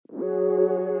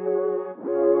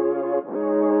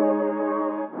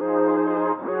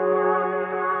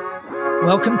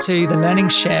Welcome to the Learning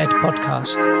Shared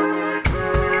podcast.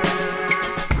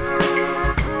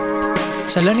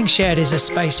 So Learning Shared is a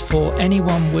space for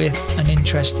anyone with an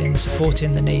interest in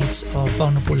supporting the needs of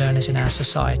vulnerable learners in our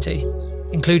society,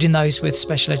 including those with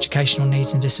special educational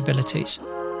needs and disabilities.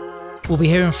 We'll be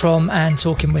hearing from and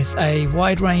talking with a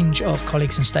wide range of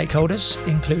colleagues and stakeholders,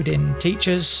 including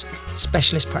teachers,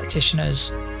 specialist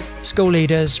practitioners, school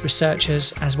leaders,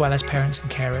 researchers, as well as parents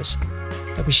and carers.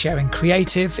 They'll be sharing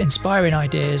creative, inspiring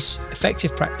ideas,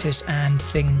 effective practice, and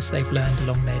things they've learned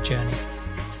along their journey.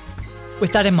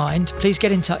 With that in mind, please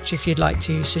get in touch if you'd like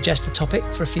to suggest a topic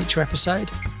for a future episode,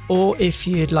 or if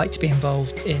you'd like to be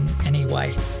involved in any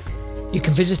way. You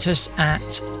can visit us at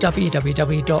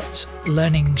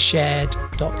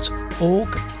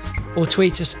www.learningshared.org or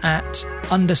tweet us at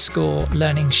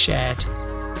 _learningshared.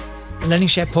 The Learning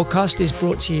Shared podcast is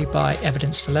brought to you by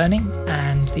Evidence for Learning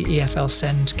and the EFL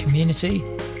SEND community.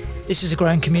 This is a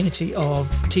growing community of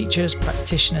teachers,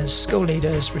 practitioners, school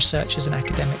leaders, researchers and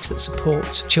academics that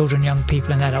support children, young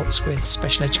people and adults with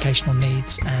special educational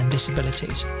needs and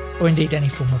disabilities, or indeed any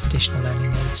form of additional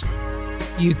learning needs.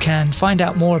 You can find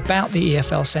out more about the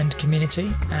EFL SEND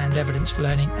community and Evidence for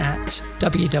Learning at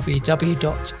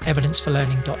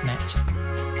www.evidenceforlearning.net.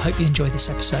 I hope you enjoy this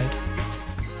episode.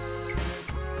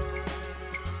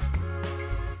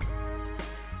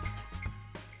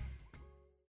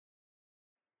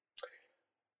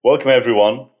 Welcome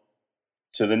everyone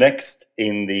to the next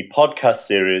in the podcast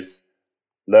series,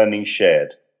 Learning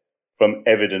Shared, from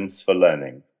Evidence for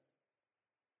Learning.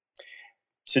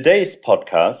 Today's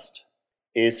podcast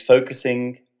is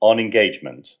focusing on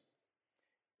engagement.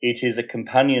 It is a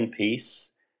companion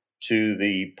piece to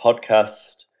the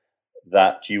podcast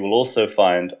that you will also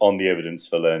find on the Evidence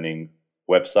for Learning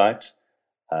website,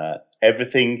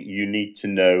 Everything You Need to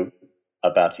Know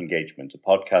About Engagement, a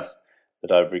podcast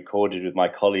that I've recorded with my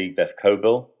colleague Beth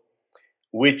Coble,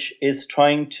 which is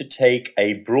trying to take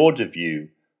a broader view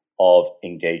of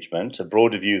engagement, a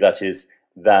broader view that is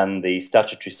than the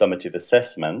statutory summative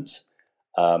assessment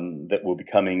that will be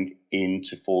coming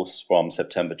into force from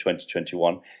September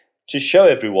 2021, to show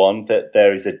everyone that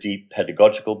there is a deep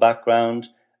pedagogical background,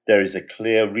 there is a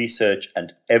clear research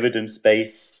and evidence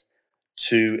base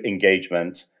to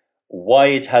engagement, why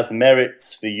it has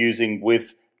merits for using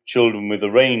with children with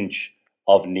a range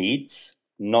of needs,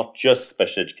 not just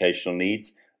special educational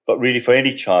needs, but really for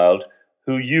any child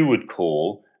who you would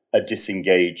call a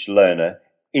disengaged learner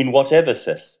in whatever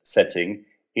setting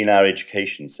in our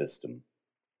education system.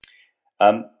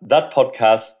 That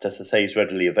podcast, as I say, is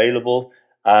readily available,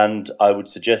 and I would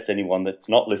suggest anyone that's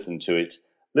not listened to it,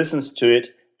 listens to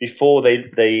it before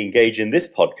they engage in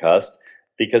this podcast,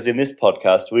 because in this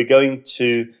podcast we're going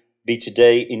to be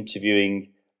today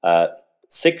interviewing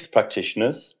 6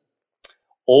 practitioners,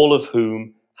 all of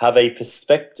whom have a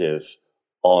perspective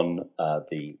on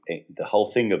the whole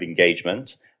thing of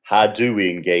engagement. How do we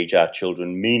engage our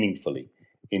children meaningfully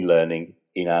in learning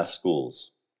in our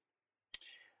schools?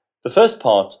 The first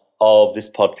part of this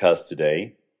podcast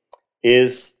today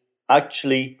is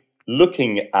actually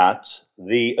looking at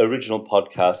the original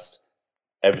podcast,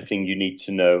 Everything You Need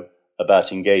to Know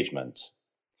About Engagement.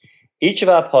 Each of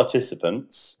our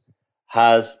participants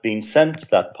has been sent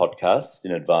that podcast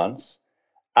in advance,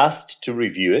 asked to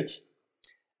review it,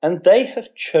 and they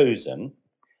have chosen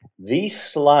the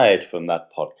slide from that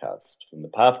podcast, from the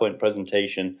PowerPoint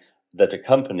presentation that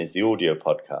accompanies the audio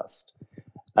podcast.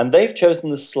 And they've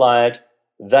chosen the slide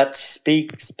that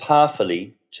speaks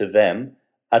powerfully to them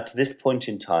at this point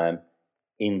in time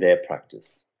in their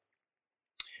practice.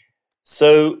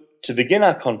 So to begin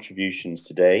our contributions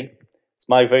today, it's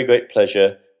my very great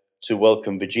pleasure to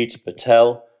welcome Vijita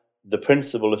Patel, the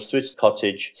principal of Swiss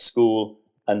Cottage School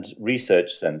and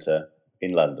Research Centre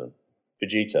in London.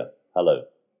 Vijita, hello.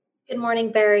 Good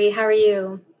morning, Barry. How are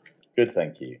you? Good,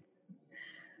 thank you.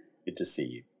 Good to see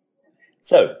you.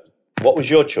 So, what was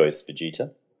your choice,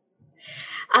 Vijita?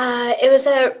 I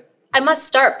must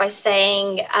start by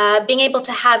saying being able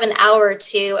to have an hour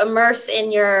to immerse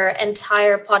in your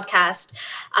entire podcast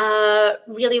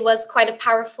really was quite a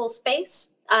powerful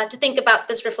space to think about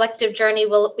this reflective journey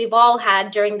we've all had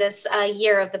during this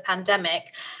year of the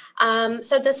pandemic.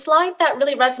 So the slide that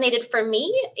really resonated for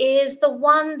me is the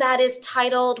one that is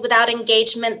titled Without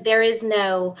Engagement, There Is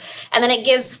No. And then it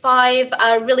gives 5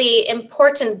 really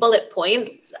important bullet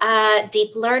points.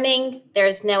 Deep learning, there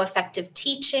is no effective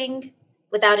teaching.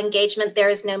 Without engagement, there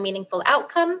is no meaningful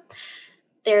outcome.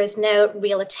 There is no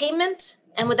real attainment.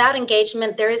 And without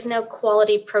engagement, there is no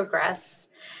quality progress.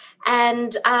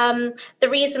 And the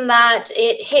reason that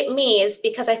it hit me is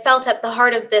because I felt at the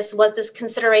heart of this was this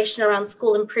consideration around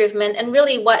school improvement and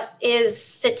really what is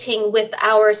sitting with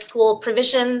our school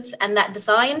provisions and that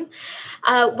design.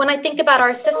 When I think about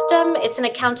our system, it's an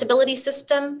accountability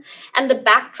system. And the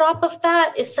backdrop of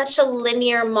that is such a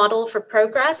linear model for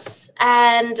progress.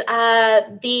 And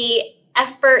the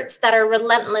efforts that are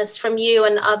relentless from you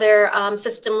and other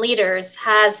system leaders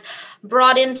has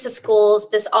brought into schools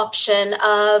this option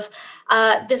of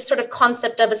this sort of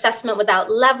concept of assessment without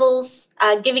levels,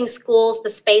 giving schools the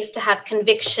space to have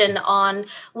conviction on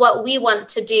what we want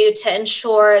to do to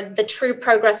ensure the true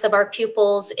progress of our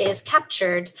pupils is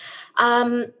captured.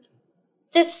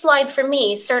 This slide for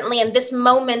me, certainly in this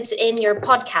moment in your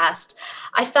podcast,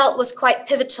 I felt was quite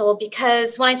pivotal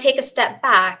because when I take a step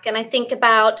back and I think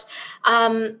about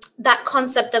that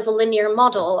concept of the linear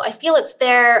model, I feel it's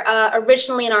there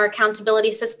originally in our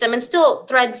accountability system and still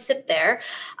threads sit there,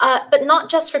 but not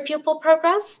just for pupil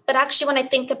progress, but actually when I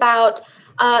think about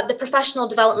the professional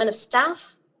development of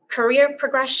staff, career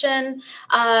progression,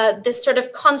 this sort of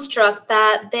construct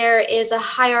that there is a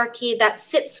hierarchy that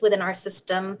sits within our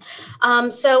system.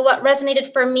 So what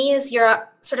resonated for me is your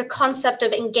sort of concept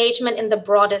of engagement in the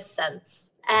broadest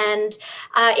sense. And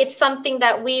it's something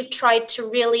that we've tried to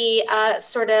really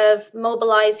sort of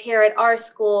mobilize here at our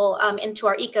school into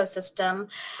our ecosystem.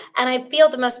 And I feel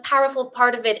the most powerful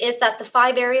part of it is that the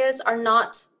 5 areas are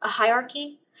not a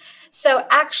hierarchy. So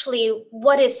actually,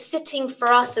 what is sitting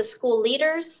for us as school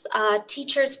leaders,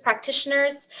 teachers,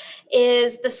 practitioners,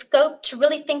 is the scope to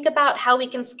really think about how we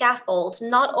can scaffold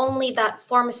not only that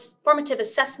formative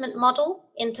assessment model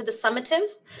into the summative,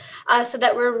 so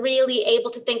that we're really able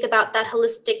to think about that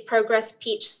holistic progress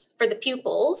piece for the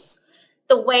pupils,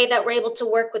 the way that we're able to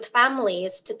work with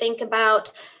families to think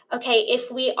about, okay, if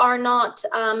we are not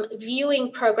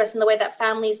viewing progress in the way that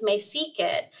families may seek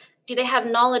it, do they have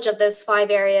knowledge of those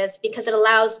 5 areas? Because it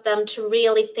allows them to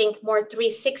really think more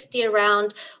 360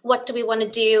 around what do we want to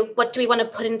do? What do we want to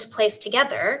put into place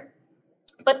together?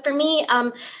 But for me,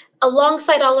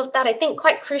 alongside all of that, I think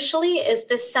quite crucially is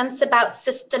this sense about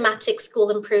systematic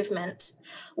school improvement.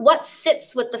 What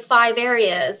sits with the 5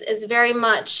 areas is very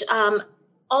much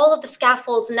all of the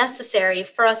scaffolds necessary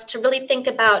for us to really think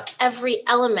about every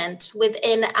element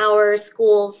within our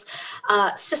school's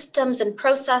systems and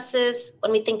processes.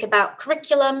 When we think about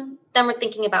curriculum, then we're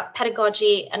thinking about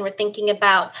pedagogy, and we're thinking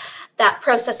about that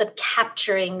process of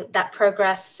capturing that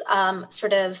progress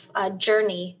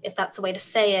journey, if that's a way to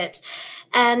say it.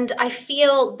 And I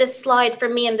feel this slide for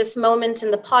me in this moment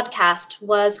in the podcast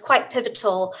was quite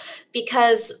pivotal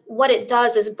because what it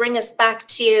does is bring us back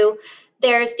to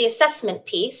there's the assessment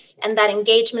piece and that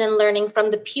engagement and learning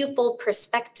from the pupil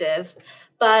perspective.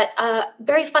 But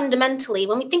very fundamentally,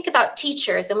 when we think about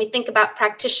teachers and we think about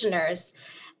practitioners,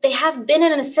 they have been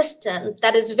in a system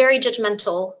that is very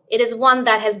judgmental. It is one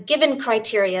that has given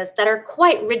criteria that are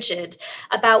quite rigid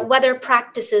about whether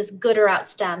practice is good or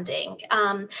outstanding.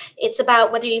 It's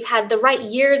about whether you've had the right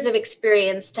years of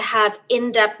experience to have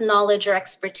in-depth knowledge or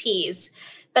expertise.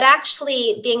 But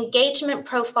actually, the engagement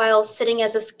profile sitting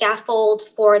as a scaffold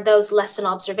for those lesson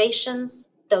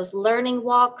observations, those learning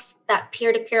walks, that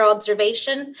peer-to-peer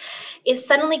observation, is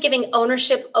suddenly giving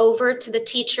ownership over to the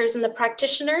teachers and the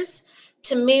practitioners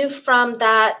to move from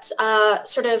that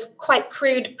sort of quite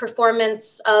crude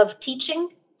performance of teaching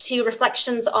to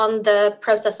reflections on the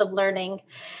process of learning.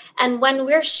 And when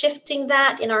we're shifting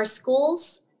that in our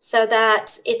schools, so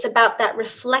that it's about that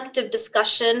reflective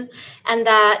discussion and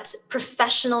that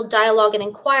professional dialogue and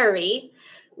inquiry,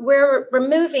 we're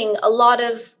removing a lot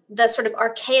of the sort of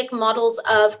archaic models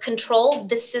of control.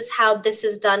 This is how this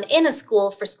is done in a school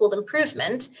for school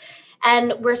improvement.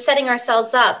 And we're setting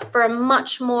ourselves up for a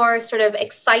much more sort of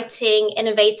exciting,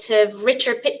 innovative,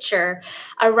 richer picture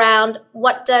around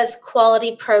what does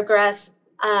quality progress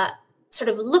sort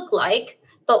of look like,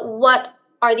 but what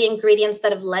are the ingredients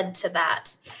that have led to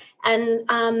that. And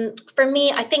for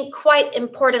me, I think quite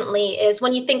importantly is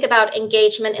when you think about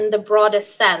engagement in the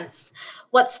broadest sense,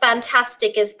 what's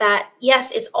fantastic is that,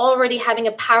 yes, it's already having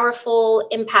a powerful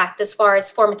impact as far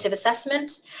as formative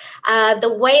assessment.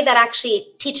 The way that actually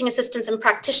teaching assistants and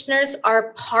practitioners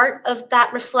are part of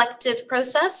that reflective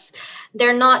process,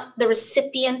 they're not the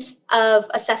recipient of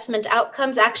assessment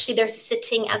outcomes. Actually, they're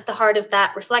sitting at the heart of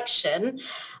that reflection.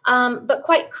 But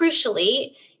quite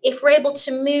crucially, if we're able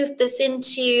to move this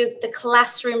into the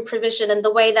classroom provision and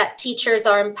the way that teachers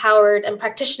are empowered and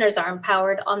practitioners are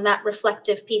empowered on that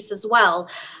reflective piece as well,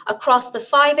 across the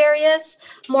 5 areas,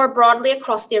 more broadly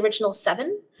across the original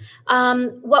 7,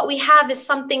 What we have is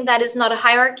something that is not a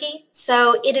hierarchy.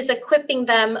 So it is equipping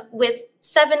them with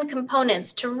 7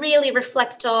 components to really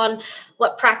reflect on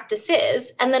what practice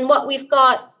is. And then what we've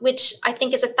got, which I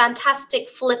think is a fantastic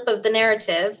flip of the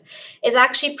narrative, is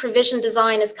actually provision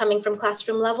design is coming from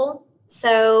classroom level.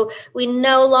 So we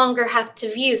no longer have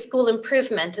to view school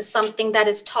improvement as something that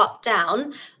is top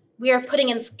down. We are putting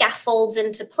in scaffolds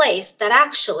into place that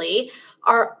actually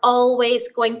are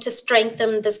always going to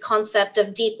strengthen this concept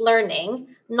of deep learning,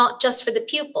 not just for the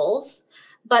pupils,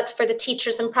 but for the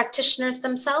teachers and practitioners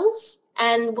themselves.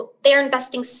 And they're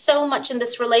investing so much in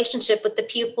this relationship with the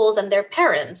pupils and their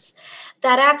parents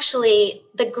that actually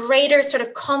the greater sort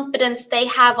of confidence they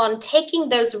have on taking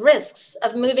those risks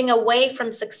of moving away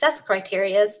from success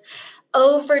criterias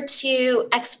over to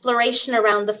exploration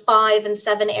around the 5 and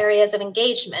 7 areas of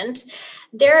engagement,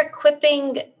 they're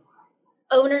equipping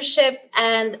ownership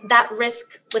and that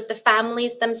risk with the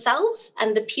families themselves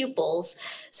and the pupils,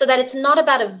 so that it's not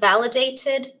about a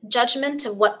validated judgment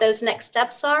of what those next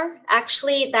steps are.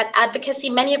 Actually, that advocacy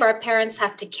many of our parents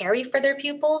have to carry for their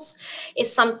pupils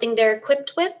is something they're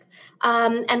equipped with.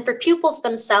 And for pupils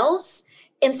themselves,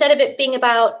 instead of it being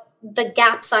about the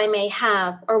gaps I may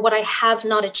have or what I have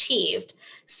not achieved,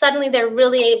 suddenly they're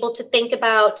really able to think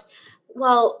about,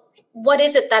 well, what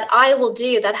is it that I will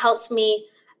do that helps me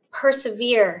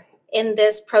persevere in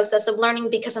this process of learning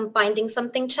because I'm finding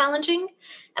something challenging?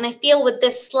 And I feel with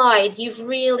this slide, you've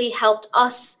really helped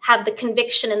us have the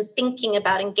conviction and thinking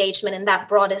about engagement in that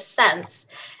broadest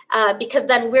sense, because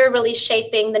then we're really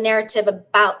shaping the narrative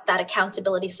about that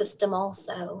accountability system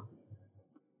also.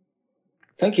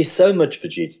 Thank you so much,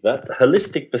 Vijita, that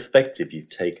holistic perspective you've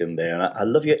taken there. And I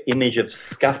love your image of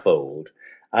scaffold.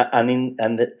 And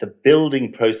the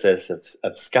building process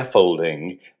of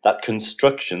scaffolding, that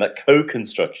construction, that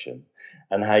co-construction,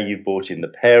 and how you've brought in the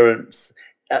parents.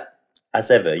 As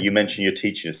ever, you mention your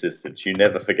teaching assistants, you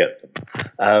never forget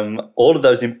them. All of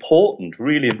those important,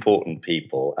 really important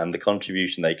people and the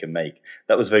contribution they can make.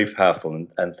 That was very powerful,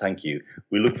 and thank you.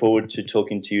 We look forward to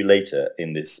talking to you later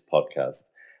in this podcast.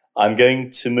 I'm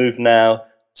going to move now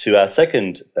to our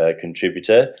second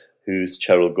contributor, who's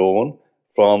Cheryl Gorn,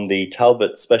 from the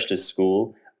Talbot Specialist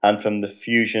School and from the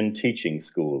Fusion Teaching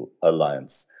School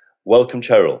Alliance. Welcome,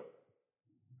 Cheryl.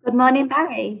 Good morning,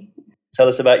 Barry. Tell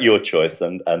us about your choice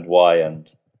and why and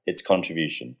its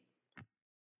contribution.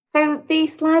 So the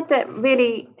slide that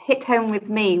really hit home with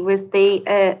me was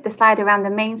the slide around the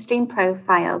mainstream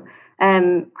profile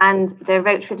and the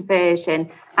Rochford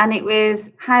version. And it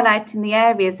was highlighting the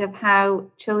areas of how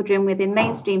children within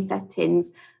mainstream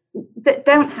settings that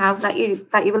don't have, that you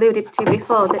alluded to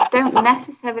before, that don't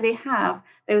necessarily have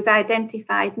those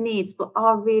identified needs, but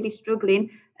are really struggling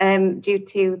due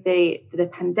to the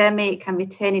pandemic and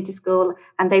returning to school,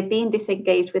 and they've been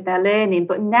disengaged with their learning.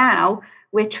 But now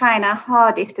we're trying our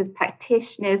hardest as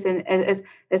practitioners and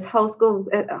as whole school,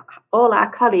 all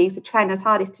our colleagues are trying as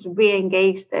hardest to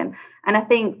re-engage them. And I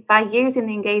think by using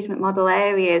the engagement model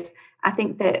areas, I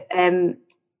think that and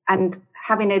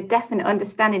having a definite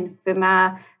understanding from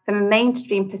a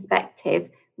mainstream perspective,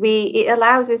 it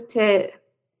allows us to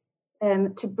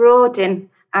broaden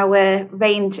our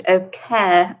range of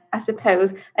care, I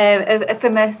suppose,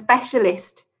 from a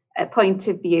specialist point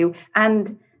of view,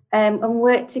 and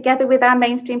work together with our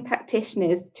mainstream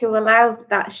practitioners to allow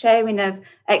that sharing of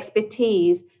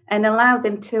expertise and allow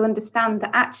them to understand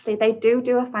that actually they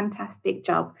do a fantastic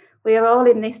job. We are all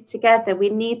in this together. We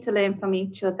need to learn from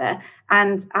each other.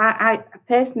 And I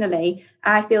personally,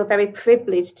 I feel very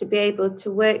privileged to be able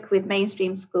to work with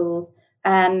mainstream schools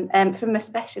and from a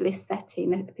specialist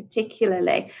setting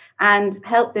particularly, and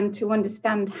help them to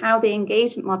understand how the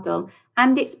engagement model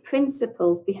and its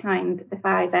principles behind the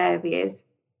 5 areas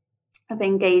of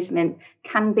engagement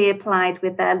can be applied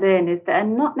with their learners that are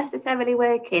not necessarily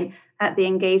working at the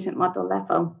engagement model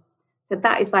level. So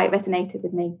that is why it resonated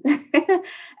with me.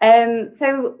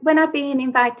 So when I've been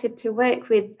invited to work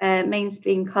with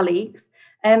mainstream colleagues,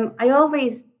 I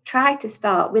always try to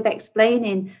start with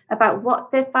explaining about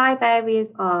what the 5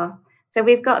 areas are. So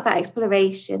we've got that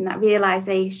exploration, that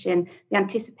realization, the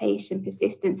anticipation,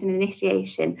 persistence, and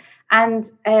initiation. And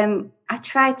I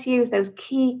try to use those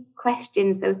key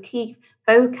questions, those key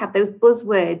vocab, those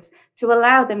buzzwords to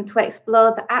allow them to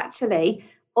explore that actually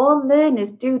all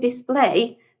learners do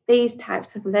display these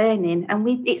types of learning, and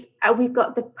we've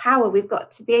got the power. We've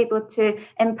got to be able to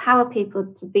empower people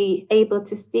to be able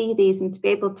to see these and to be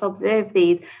able to observe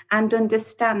these and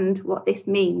understand what this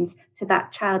means to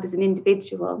that child as an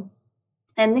individual.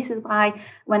 And this is why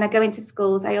when I go into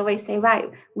schools, I always say, right,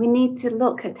 we need to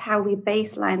look at how we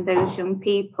baseline those young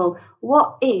people.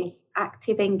 What is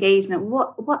active engagement?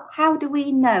 How do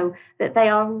we know that they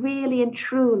are really and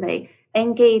truly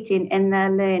engaging in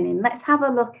their learning? Let's have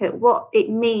a look at what it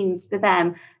means for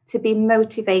them to be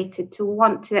motivated, to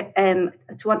want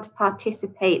to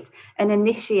participate and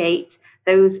initiate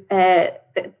those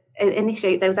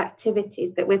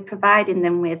activities that we're providing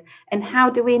them with. And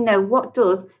how do we know, what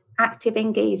does active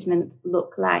engagement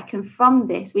look like? And from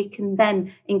this, we can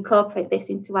then incorporate this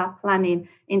into our planning,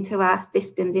 into our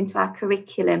systems, into our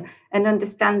curriculum, and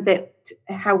understand that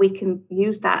how we can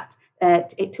use that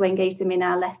to engage them in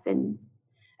our lessons.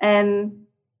 And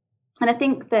I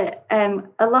think that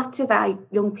a lot of our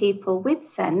young people with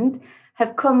SEND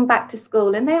have come back to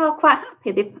school, and they are quite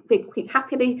happy. They're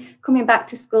happily coming back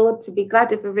to school to be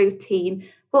glad of a routine.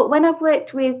 But when I've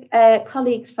worked with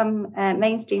colleagues from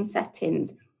mainstream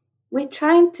settings, we're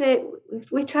trying to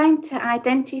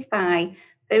identify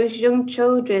those young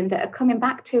children that are coming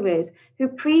back to us who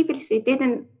previously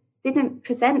didn't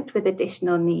present with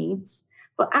additional needs,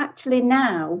 but actually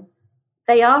now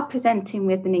they are presenting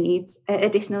with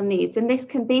additional needs. And this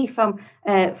can be from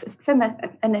an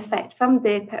effect from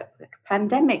the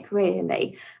pandemic,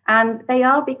 really. And they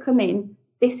are becoming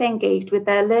disengaged with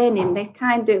their learning.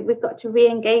 We've got to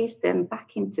re-engage them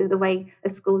back into the way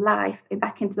of school life and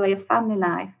back into the way of family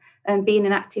life and being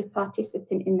an active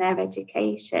participant in their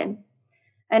education.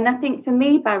 And I think for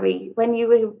me, Barry, when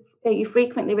you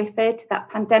frequently referred to that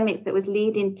pandemic that was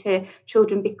leading to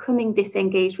children becoming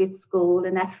disengaged with school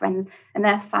and their friends and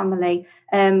their family.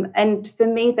 And for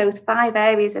me, those 5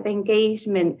 areas of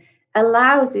engagement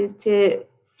allows us to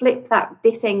flip that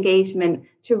disengagement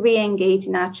to re-engage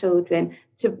in our children,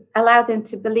 to allow them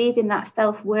to believe in that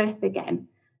self-worth again,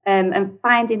 and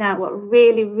finding out what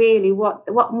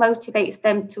motivates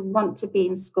them to want to be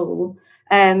in school,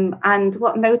 and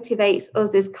what motivates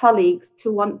us as colleagues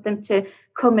to want them to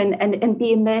come and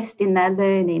be immersed in their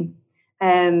learning.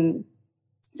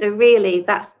 So really,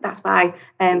 that's why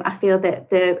I feel that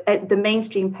the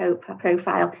mainstream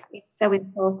profile is so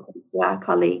important to our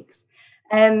colleagues.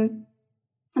 And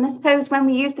I suppose when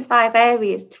we use the 5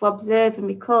 areas to observe and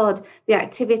record the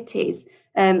activities,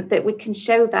 that we can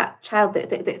show that child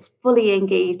that's fully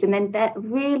engaged, and then they're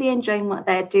really enjoying what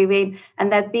they're doing,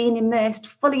 and they're being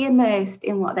fully immersed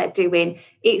in what they're doing.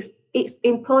 It's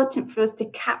important for us to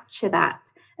capture that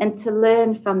and to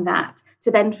learn from that, to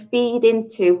then feed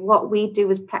into what we do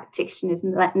as practitioners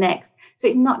next. So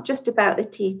it's not just about the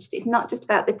teachers, it's not just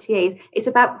about the TAs, it's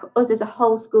about us as a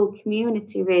whole school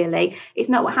community, really. It's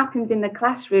not what happens in the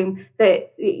classroom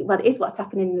it is what's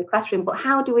happening in the classroom, but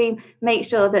how do we make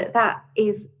sure that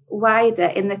is wider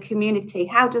in the community?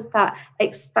 How does that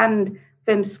expand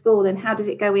from school, and how does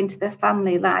it go into the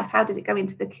family life? How does it go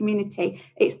into the community?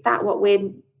 It's that what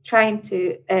we're trying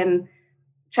to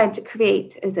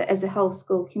create as a whole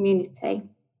school community.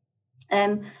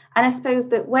 And I suppose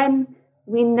that when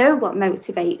we know what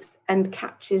motivates and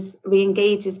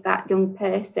re-engages that young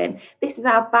person, this is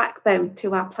our backbone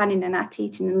to our planning and our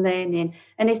teaching and learning.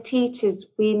 And as teachers,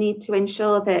 we need to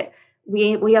ensure that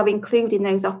we are including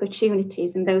those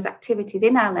opportunities and those activities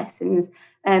in our lessons,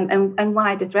 and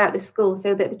wider throughout the school,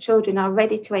 so that the children are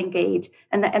ready to engage,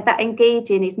 and that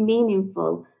engaging is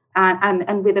meaningful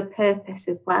and with a purpose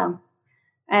as well.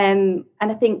 And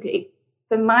I think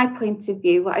from my point of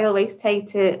view, what I always say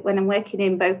when I'm working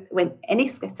in any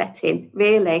setting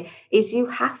really, is you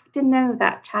have to know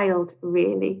that child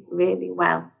really, really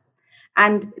well.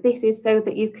 And this is so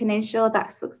that you can ensure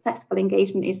that successful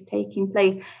engagement is taking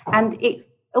place. And it's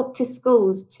up to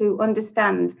schools to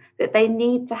understand that they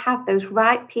need to have those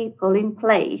right people in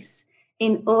place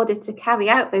in order to carry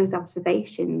out those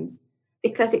observations.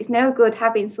 Because it's no good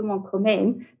having someone come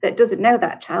in that doesn't know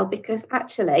that child, because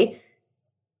actually,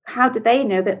 how do they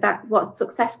know that what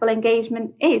successful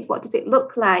engagement is? What does it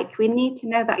look like? We need to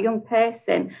know that young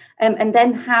person, and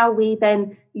then how we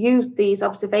then use these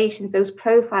observations, those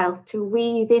profiles, to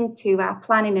weave into our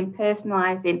planning and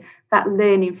personalising that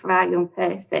learning for our young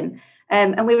person.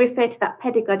 And we refer to that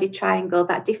pedagogy triangle,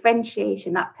 that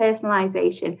differentiation, that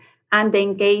personalisation, and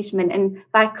engagement. And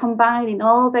by combining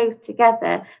all those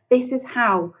together, this is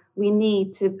how we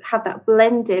need to have that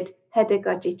blended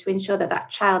pedagogy to ensure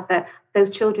that those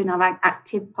children are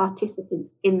active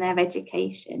participants in their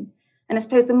education. And I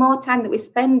suppose the more time that we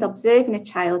spend observing a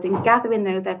child and gathering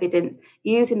those evidence,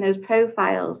 using those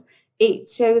profiles, it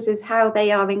shows us how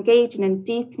they are engaging and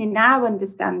deepening our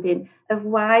understanding of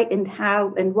why and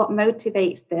how and what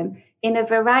motivates them in a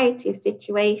variety of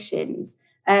situations,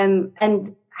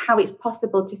 and how it's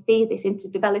possible to feed this into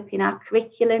developing our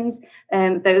curriculums,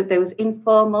 those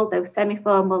informal, those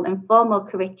semi-formal and formal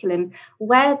curriculums,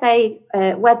 where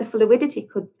the fluidity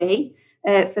could be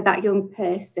for that young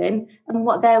person, and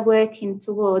what they're working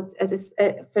towards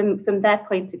from their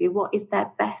point of view, what is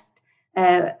their best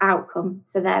outcome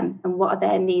for them, and what are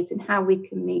their needs and how we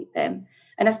can meet them.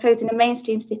 And I suppose in a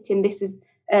mainstream setting, this is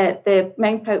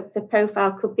the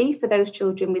profile could be for those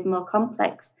children with more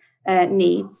complex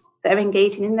needs that are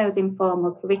engaging in those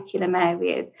informal curriculum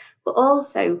areas, but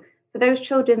also for those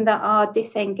children that are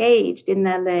disengaged in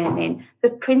their learning, the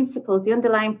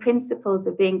underlying principles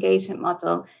of the engagement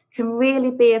model can really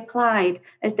be applied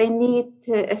as they need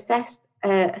to assess,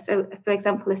 so for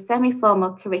example, a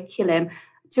semi-formal curriculum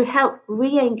to help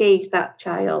re-engage that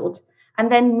child,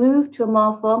 and then move to a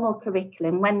more formal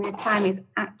curriculum when the time is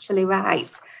actually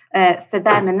right for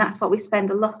them. And that's what we spend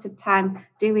a lot of time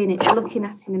doing, looking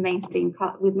at in the mainstream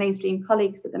with mainstream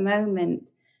colleagues at the moment.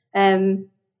 And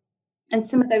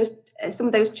some of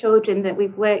those children that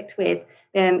we've worked with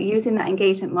using that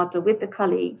engagement model with the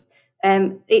colleagues,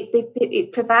 it's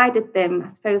provided them, I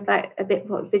suppose, like a bit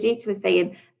what Vijita was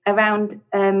saying around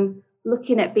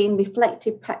looking at being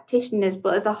reflective practitioners,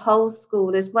 but as a whole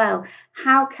school as well.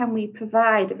 How can we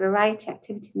provide a variety of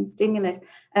activities and stimulus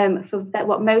for that,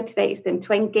 what motivates them,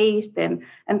 to engage them?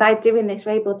 And by doing this,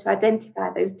 we're able to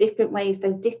identify those different ways,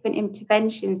 those different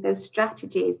interventions, those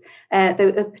strategies,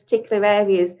 those particular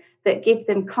areas that give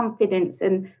them confidence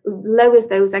and lowers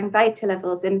those anxiety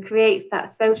levels and creates that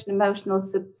social and emotional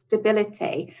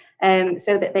stability,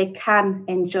 so that they can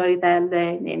enjoy their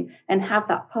learning and have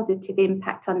that positive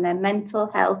impact on their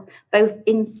mental health, both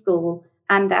in school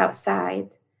and outside.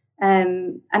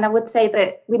 And I would say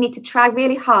that we need to try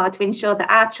really hard to ensure that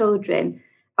our children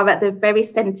are at the very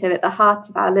centre, at the heart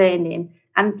of our learning.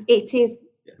 And it is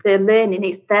the learning,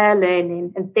 it's their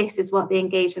learning. And this is what the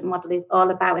engagement model is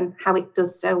all about and how it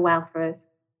does so well for us.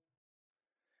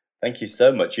 Thank you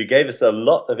so much. You gave us a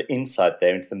lot of insight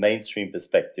there into the mainstream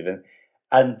perspective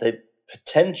and the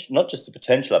potential, not just the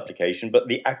potential application, but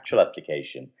the actual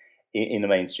application in a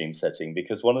mainstream setting.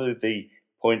 Because one of the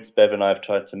points Bev and I have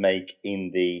tried to make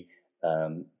in the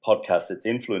podcast that's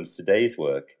influenced today's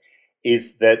work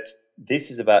is that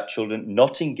this is about children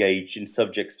not engaged in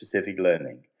subject-specific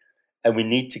learning. And we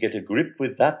need to get a grip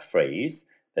with that phrase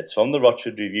that's from the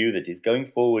Rochford Review, that is going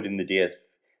forward in the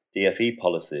DFE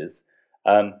policies.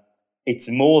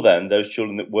 It's more than those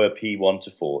children that were P1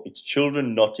 to 4. It's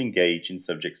children not engaged in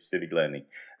subject-specific learning.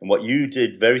 And what you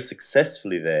did very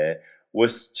successfully there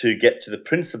was to get to the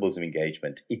principles of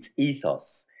engagement. It's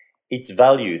ethos, it's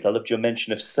values. I loved your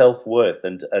mention of self-worth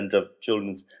and of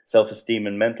children's self-esteem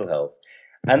and mental health,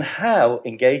 and how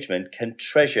engagement can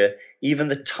treasure even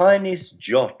the tiniest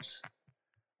jot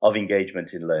of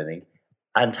engagement in learning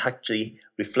and actually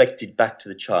reflect it back to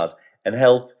the child and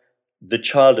help the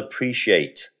child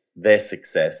appreciate their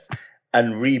success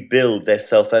and rebuild their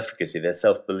self-efficacy, their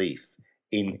self-belief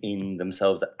in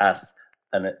themselves as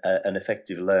an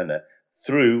effective learner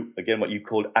through, again, what you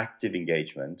called active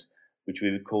engagement, which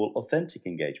we would call authentic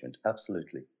engagement.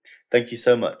 Absolutely. Thank you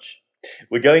so much.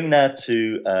 We're going now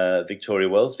to Victoria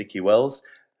Wells, Vicky Wells,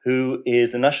 who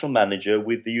is a national manager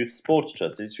with the Youth Sports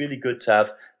Trust. It's really good to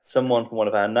have someone from one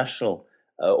of our national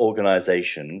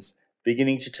organisations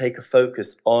beginning to take a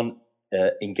focus on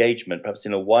engagement, perhaps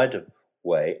in a wider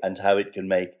way, and how it can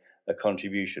make a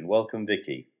contribution. Welcome,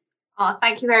 Vicky. Oh,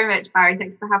 thank you very much, Barry.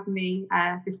 Thanks for having me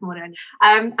this morning.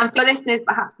 And for listeners,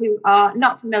 perhaps who are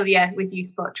not familiar with Youth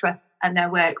Sport Trust and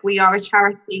their work, we are a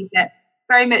charity that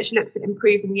very much looks at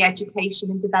improving the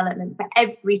education and development for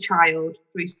every child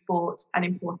through sport and,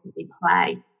 importantly,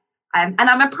 play. And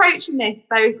I'm approaching this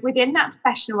both within that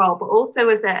professional role, but also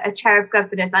as a chair of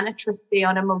governors and a trustee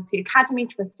on a multi-academy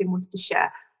trust in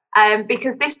Worcestershire.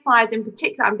 Because this slide in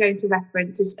particular I'm going to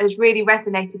reference has really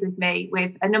resonated with me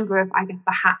with a number of, I guess,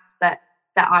 the hats that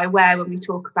I wear when we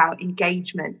talk about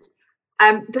engagement.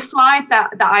 The slide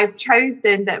that I've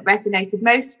chosen that resonated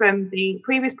most from the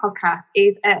previous podcast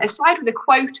is a slide with a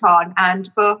quote on. And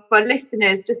for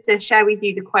listeners, just to share with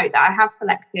you the quote that I have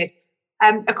selected,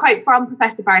 a quote from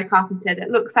Professor Barry Carpenter that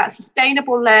looks at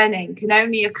sustainable learning can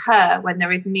only occur when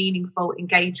there is meaningful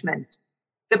engagement.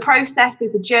 The process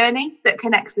is a journey that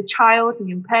connects the child and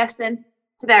young person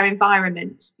to their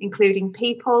environment, including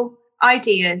people,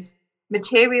 ideas,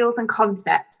 materials and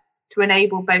concepts to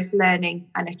enable both learning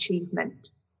and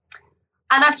achievement.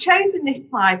 And I've chosen this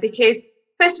slide because,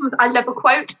 first of all, I love a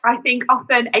quote. I think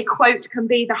often a quote can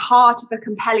be the heart of a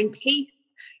compelling piece.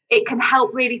 It can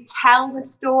help really tell the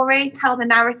story, tell the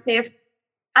narrative.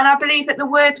 And I believe that the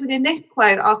words within this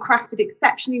quote are crafted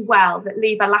exceptionally well that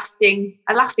leave a lasting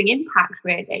impact,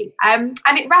 really. And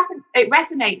it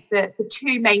resonates for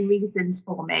two main reasons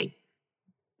for me.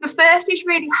 The first is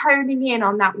really honing in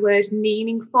on that word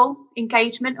meaningful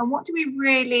engagement. And what do we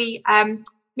really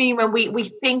mean when we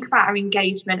think about our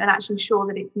engagement and actually ensure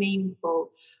that it's meaningful?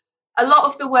 A lot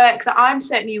of the work that I'm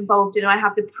certainly involved in, I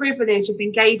have the privilege of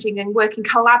engaging and working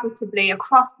collaboratively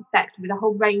across the sector with a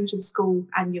whole range of schools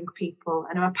and young people.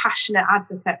 And I'm a passionate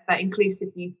advocate for inclusive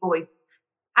youth voice.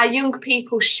 Our young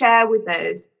people share with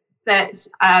us that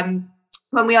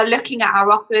when we are looking at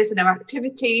our offers and our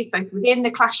activities, both within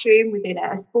the classroom, within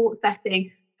a sports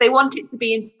setting, they want it to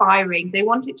be inspiring. They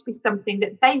want it to be something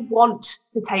that they want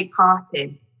to take part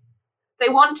in. They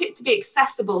want it to be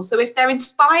accessible. So if they're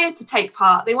inspired to take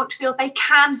part, they want to feel they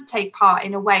can take part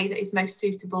in a way that is most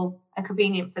suitable and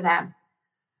convenient for them.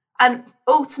 And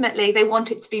ultimately, they want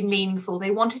it to be meaningful.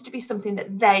 They want it to be something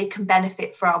that they can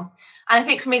benefit from. And I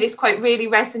think for me, this quote really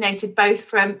resonated both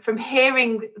from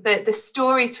hearing the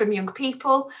stories from young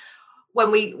people when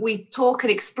we talk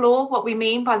and explore what we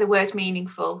mean by the word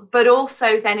meaningful, but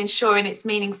also then ensuring it's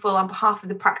meaningful on behalf of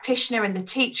the practitioner and the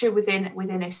teacher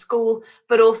within a school,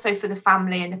 but also for the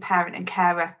family and the parent and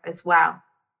carer as well.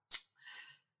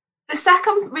 The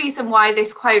second reason why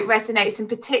this quote resonates in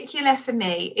particular for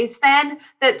me is then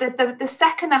the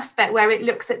second aspect where it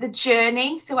looks at the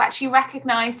journey. So actually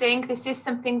recognising this is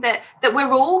something that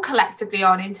we're all collectively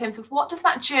on in terms of what does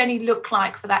that journey look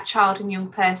like for that child and young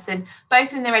person,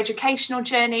 both in their educational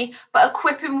journey, but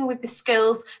equipping them with the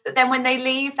skills that then when they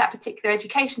leave that particular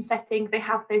education setting, they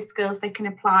have those skills they can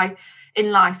apply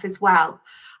in life as well.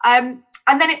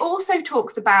 And then it also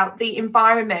talks about the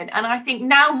environment. And I think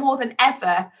now more than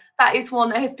ever, that is one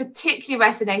that has particularly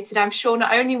resonated, I'm sure,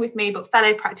 not only with me, but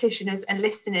fellow practitioners and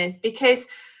listeners, because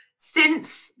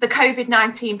since the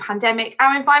COVID-19 pandemic,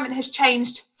 our environment has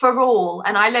changed for all.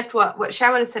 And I loved what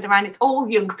Cheryl has said around it's all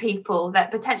young people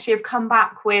that potentially have come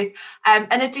back with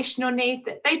an additional need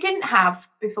that they didn't have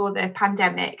before the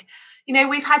pandemic. You know,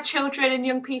 we've had children and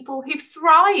young people who've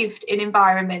thrived in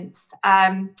environments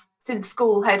since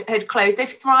school had closed. They've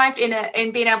thrived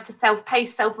in being able to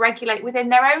self-pace, self-regulate within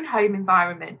their own home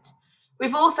environment.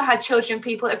 We've also had children and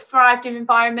people that have thrived in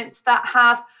environments that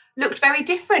have looked very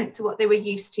different to what they were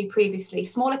used to previously,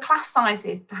 smaller class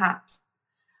sizes perhaps.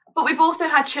 But we've also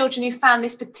had children who found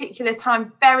this particular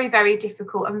time very, very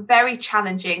difficult and very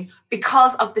challenging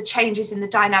because of the changes in the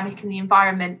dynamic and the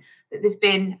environment that they've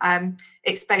been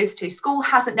exposed to. School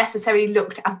hasn't necessarily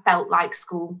looked and felt like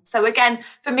school. So again,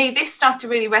 for me, this started to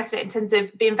really resonate in terms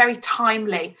of being very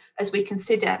timely as we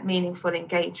consider meaningful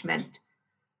engagement.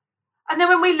 And then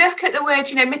when we look at the word,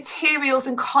 materials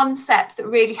and concepts that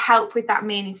really help with that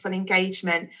meaningful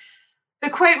engagement, the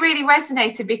quote really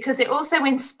resonated because it also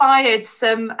inspired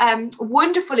some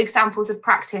wonderful examples of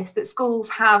practice that schools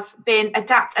have been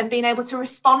adapt and been able to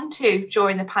respond to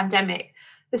during the pandemic.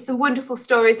 There's some wonderful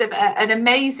stories of an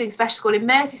amazing special school in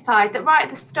Merseyside that right at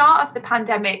the start of the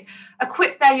pandemic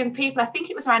equipped their young people, I think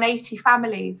it was around 80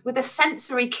 families, with a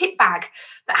sensory kit bag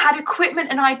that had equipment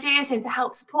and ideas in to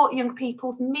help support young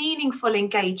people's meaningful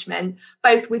engagement,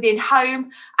 both within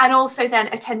home and also then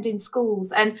attending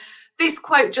schools. And this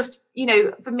quote just,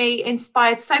 for me,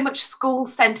 inspired so much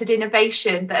school-centred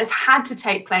innovation that has had to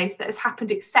take place, that has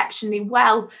happened exceptionally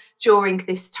well during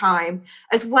this time,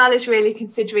 as well as really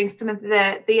considering some of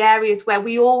the areas where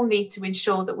we all need to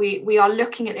ensure that we are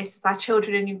looking at this as our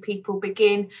children and young people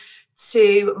begin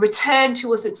to return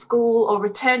to us at school or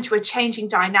return to a changing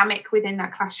dynamic within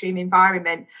that classroom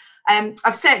environment.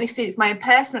 I've certainly seen it from my own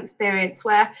personal experience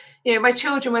where, my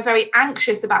children were very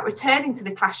anxious about returning to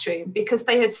the classroom because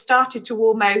they had started to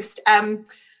almost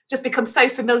just become so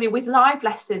familiar with live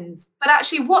lessons. But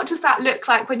actually, what does that look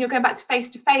like when you're going back to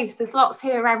face-to-face? There's lots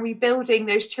here around rebuilding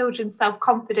those children's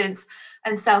self-confidence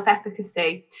and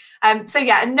self-efficacy. So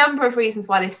a number of reasons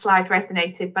why this slide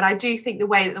resonated, but I do think the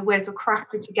way that the words were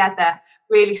crafted together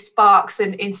really sparks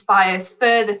and inspires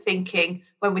further thinking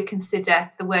when we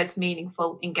consider the words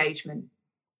meaningful engagement.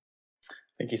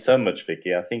 Thank you so much,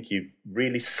 Vicky. I think you've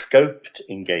really scoped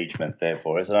engagement there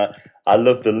for us. And I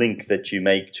love the link that you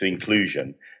make to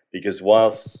inclusion, because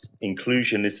whilst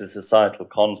inclusion is a societal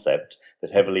concept that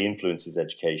heavily influences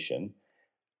education,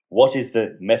 what is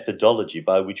the methodology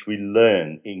by which we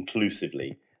learn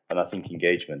inclusively? And I think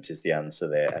engagement is the answer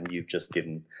there. And you've just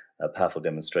given a powerful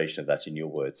demonstration of that in your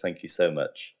words. Thank you so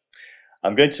much.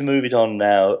 I'm going to move it on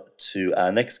now to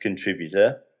our next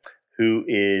contributor, who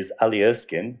is Ali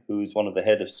Erskine, who's one of the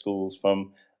head of schools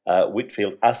from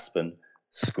Whitfield Aspen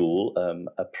School,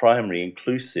 a primary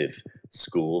inclusive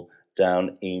school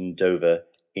down in Dover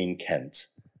in Kent.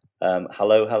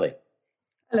 Hello, Hallie.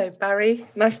 Hello, Barry.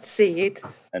 Nice to see you.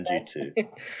 And you too.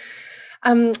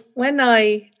 When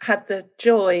I had the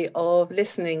joy of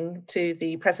listening to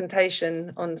the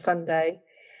presentation on Sunday,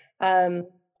 it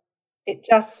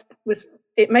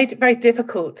made it very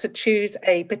difficult to choose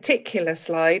a particular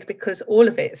slide because all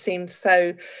of it seemed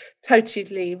so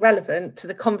totally relevant to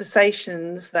the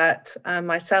conversations that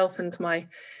myself and my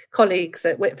colleagues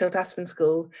at Whitfield Aspen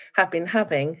School have been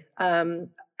having.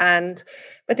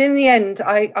 But in the end,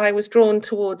 I was drawn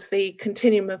towards the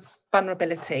continuum of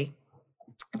vulnerability,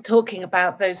 talking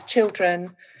about those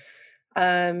children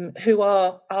who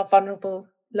are vulnerable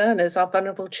learners, are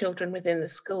vulnerable children within the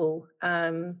school.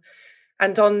 And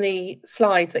on the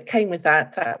slide that came with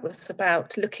that was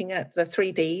about looking at the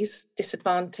 3 Ds,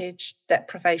 disadvantage,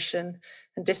 deprivation,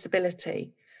 and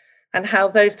disability, and how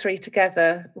those three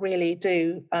together really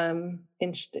do,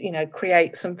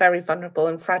 create some very vulnerable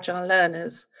and fragile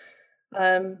learners.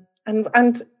 And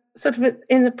sort of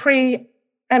in the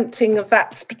preempting of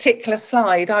that particular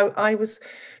slide, I was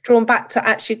drawn back to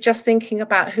actually just thinking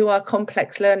about who our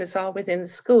complex learners are within the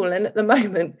school. And at the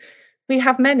moment, we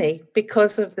have many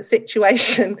because of the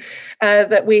situation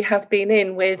that we have been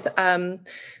in with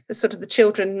the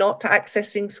children not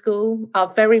accessing school. Our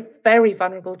very, very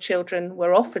vulnerable children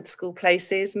were offered school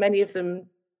places. Many of them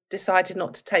decided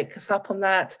not to take us up on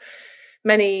that.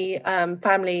 Many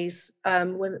families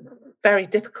were very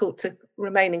difficult to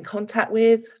remain in contact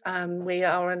with.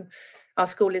 Our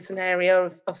school is an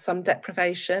area of some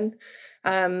deprivation.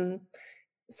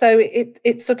 So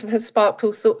it sort of has sparked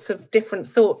all sorts of different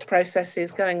thought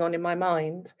processes going on in my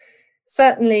mind.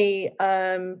 Certainly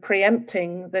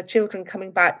preempting the children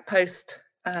coming back post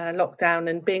lockdown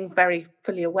and being very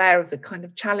fully aware of the kind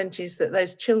of challenges that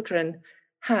those children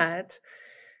had.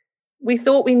 We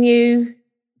thought we knew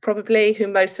probably who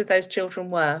most of those children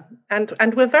were. And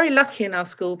we're very lucky in our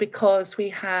school because we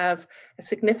have a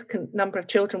significant number of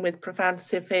children with profound,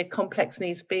 severe, complex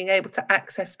needs being able to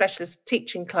access specialist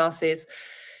teaching classes.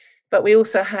 But we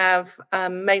also have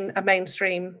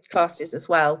mainstream classes as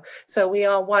well. So we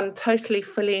are one totally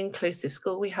fully inclusive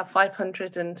school. We have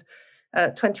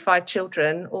 525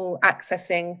 children all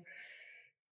accessing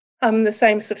the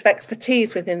same sort of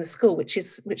expertise within the school, which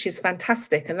is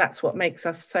fantastic, and that's what makes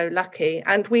us so lucky.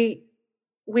 And we've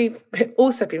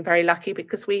also been very lucky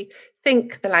because we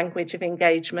think the language of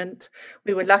engagement.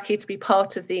 We were lucky to be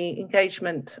part of the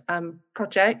engagement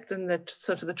project and the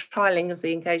sort of the trialling of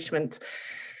the engagement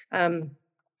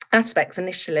aspects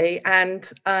initially,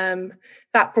 and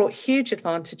that brought huge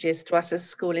advantages to us as a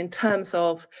school in terms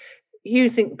of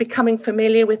becoming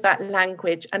familiar with that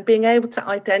language and being able to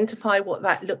identify what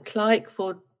that looked like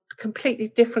for completely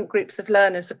different groups of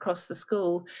learners across the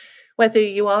school, whether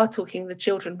you are talking the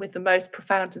children with the most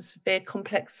profound and severe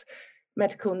complex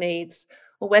medical needs,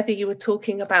 or whether you were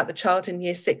talking about the child in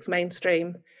Year 6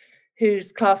 mainstream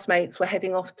whose classmates were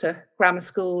heading off to grammar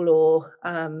school, or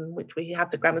which we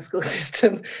have the grammar school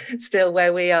system still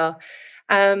where we are.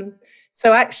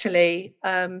 So actually,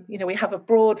 we have a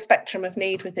broad spectrum of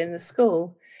need within the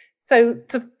school. So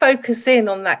to focus in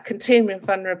on that continuum of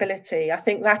vulnerability, I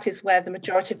think that is where the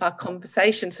majority of our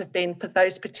conversations have been for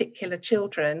those particular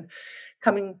children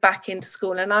coming back into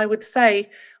school. And I would say,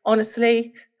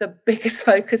 honestly, the biggest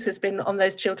focus has been on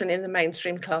those children in the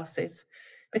mainstream classes,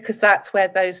 because that's where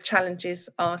those challenges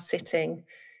are sitting.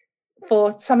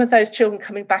 For some of those children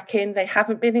coming back in, they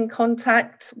haven't been in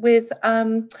contact with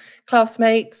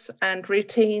classmates and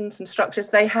routines and structures.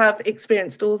 They have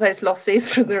experienced all those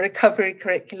losses from the recovery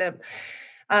curriculum.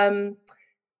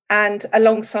 And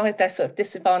alongside their sort of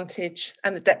disadvantage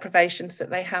and the deprivations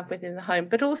that they have within the home.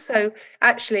 But also,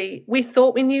 actually, we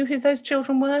thought we knew who those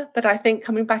children were, but I think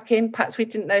coming back in, perhaps we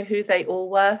didn't know who they all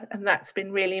were. And that's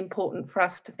been really important for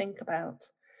us to think about.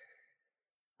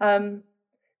 And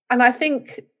I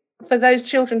think for those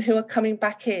children who are coming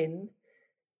back in,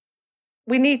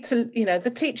 we need to,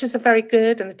 the teachers are very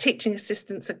good and the teaching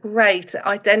assistants are great at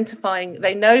identifying,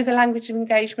 they know the language of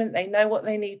engagement, they know what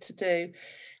they need to do.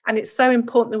 And it's so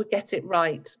important that we get it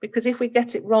right, because if we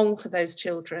get it wrong for those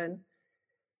children,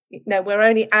 we're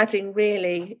only adding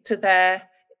really to their,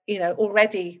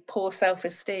 already poor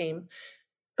self-esteem.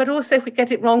 But also if we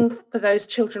get it wrong for those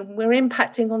children, we're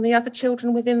impacting on the other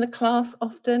children within the class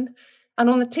often, and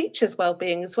on the teacher's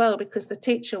well-being as well, because the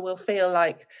teacher will feel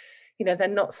like, they're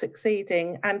not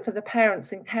succeeding, and for the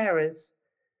parents and carers.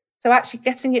 So actually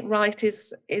getting it right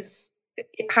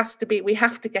we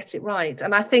have to get it right.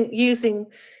 And I think using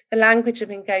the language of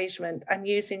engagement and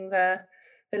using the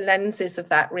lenses of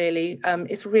that really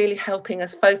is really helping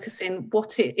us focus in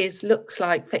what it looks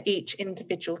like for each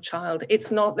individual child.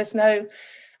 There's no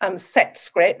set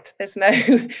script. There's no,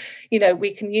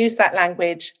 we can use that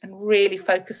language and really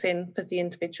focus in for the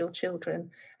individual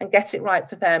children and get it right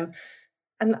for them.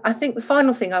 And I think the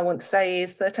final thing I want to say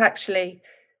is that actually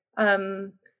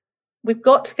we've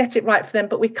got to get it right for them,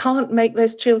 but we can't make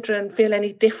those children feel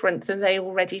any different than they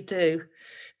already do.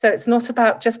 So it's not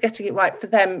about just getting it right for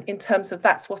them in terms of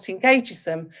that's what engages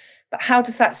them, but how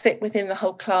does that sit within the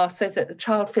whole class so that the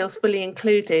child feels fully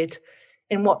included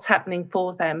in what's happening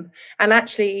for them? And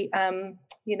actually,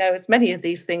 as many of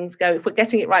these things go, if we're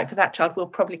getting it right for that child, we'll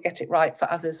probably get it right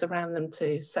for others around them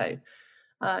too. So,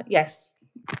 yes.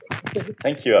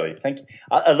 Thank you, Ali. Thank you.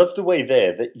 I love the way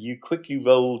there that you quickly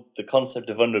rolled the concept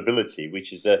of vulnerability,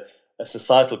 which is a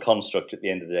societal construct at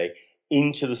the end of the day,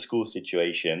 into the school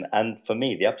situation. And for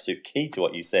me, the absolute key to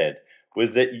what you said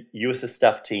was that you as a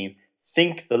staff team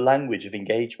think the language of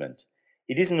engagement.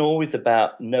 It isn't always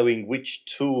about knowing which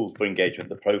tool for engagement,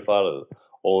 the profile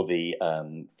or the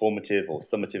formative or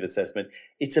summative assessment.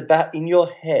 It's about, in your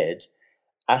head,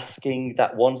 asking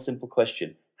that one simple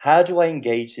question: how do I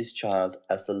engage this child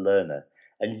as a learner?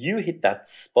 And you hit that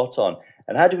spot on.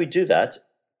 And how do we do that?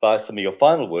 By some of your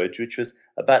final words, which was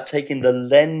about taking the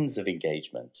lens of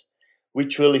engagement,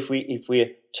 which will, if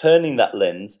we're turning that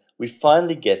lens, we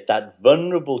finally get that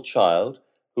vulnerable child,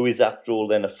 who is after all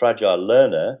then a fragile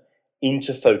learner,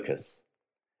 into focus.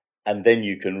 And then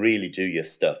you can really do your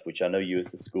stuff, which I know you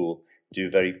as a school do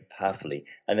very powerfully.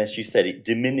 And as you said, it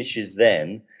diminishes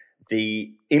then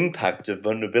the impact of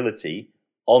vulnerability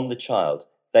on the child.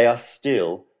 They are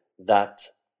still that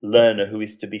learner who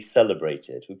is to be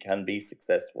celebrated, who can be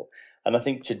successful. And I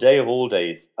think today of all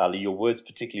days, Ali, your words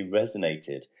particularly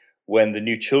resonated when the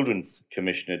new Children's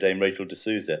Commissioner, Dame Rachel de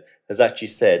Souza, has actually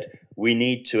said we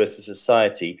need to, as a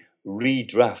society,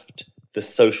 redraft the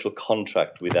social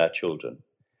contract with our children.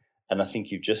 And I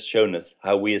think you've just shown us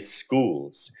how we as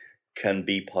schools can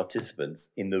be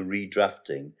participants in the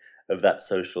redrafting of that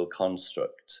social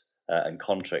construct and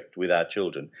contract with our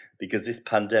children, because this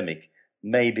pandemic,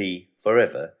 maybe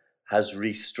forever, has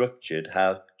restructured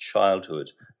how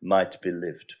childhood might be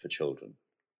lived for children.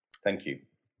 Thank you.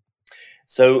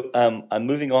 So I'm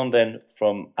moving on then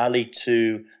from Ali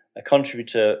to a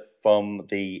contributor from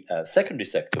the secondary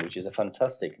sector, which is a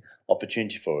fantastic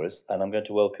opportunity for us. And I'm going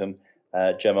to welcome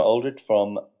Gemma Aldred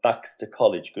from Baxter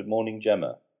College. Good morning,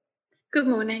 Gemma. Good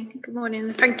morning. Good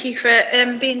morning. Thank you for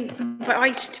being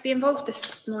invited to be involved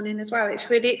this morning as well. It's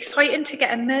really exciting to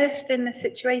get immersed in the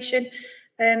situation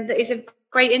that is of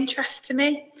great interest to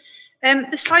me.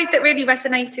 The slide that really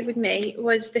resonated with me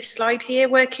was this slide here,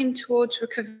 working towards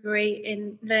recovery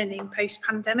in learning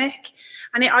post-pandemic.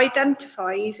 And it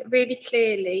identifies really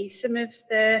clearly some of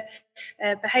the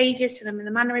behaviours, some of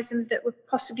the mannerisms that we're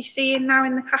possibly seeing now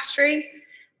in the classroom.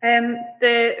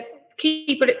 The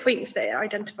key bullet points that it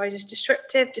identifies as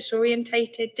disruptive,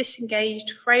 disorientated,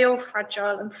 disengaged, frail,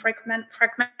 fragile, and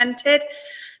fragmented.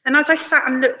 And as I sat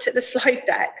and looked at the slide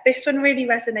deck, this one really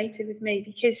resonated with me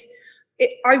because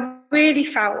I really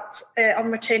felt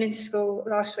on returning to school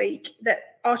last week that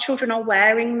our children are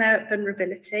wearing their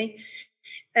vulnerability.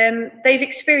 They've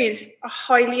experienced a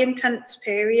highly intense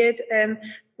period.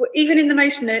 Even in the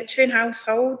most nurturing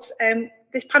households,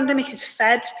 this pandemic has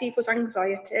fed people's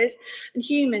anxieties, and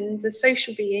humans as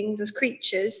social beings, as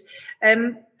creatures,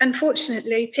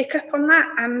 unfortunately pick up on that.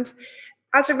 And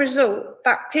as a result,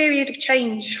 that period of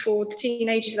change for the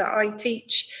teenagers that I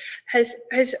teach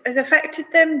has affected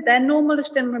them. Their normal has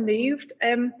been removed.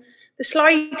 The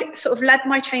slide sort of led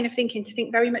my chain of thinking to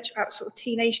think very much about sort of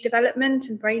teenage development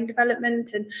and brain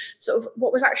development and sort of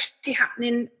what was actually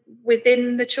happening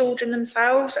within the children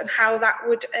themselves and how that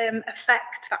would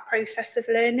affect that process of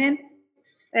learning.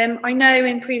 I know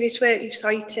in previous work you've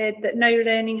cited that no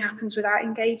learning happens without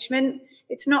engagement.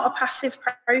 It's not a passive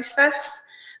process.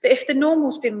 But if the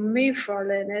normal's been removed for our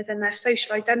learners and their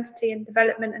social identity and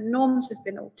development and norms have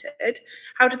been altered,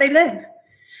 how do they learn?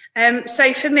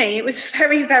 So for me, it was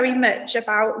very, very much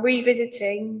about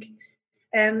revisiting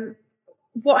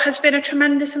what has been a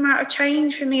tremendous amount of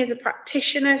change for me as a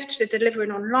practitioner, to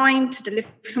delivering online, to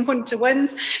delivering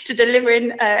one-to-ones, to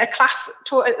delivering a class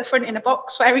taught at the front in a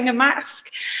box wearing a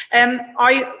mask.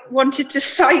 I wanted to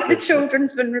cite the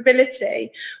children's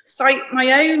vulnerability, cite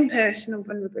my own personal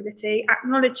vulnerability,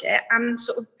 acknowledge it, and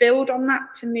sort of build on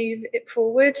that to move it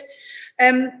forward.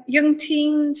 Young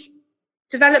teens'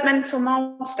 developmental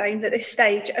milestones at this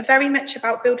stage are very much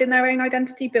about building their own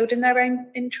identity, building their own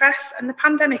interests, and the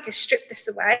pandemic has stripped this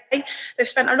away. They've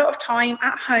spent a lot of time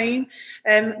at home,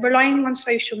 relying on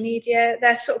social media.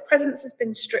 Their sort of presence has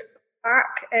been stripped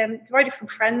back, divided from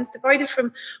friends, divided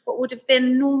from what would have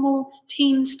been normal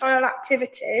teen-style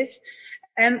activities.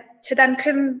 to then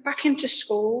come back into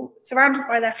school, surrounded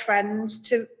by their friends,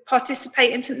 to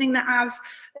participate in something that, as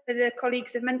the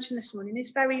colleagues have mentioned this morning, is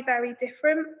very, very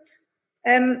different.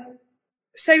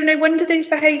 So no wonder these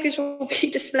behaviours will be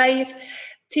displayed.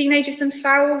 Teenagers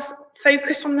themselves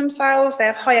focus on themselves, they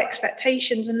have high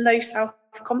expectations and low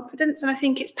self-confidence, and I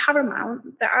think it's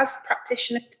paramount that as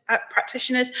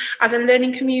practitioners, as a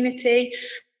learning community,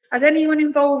 as anyone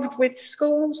involved with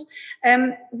schools,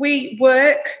 we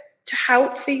work to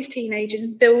help these teenagers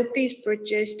and build these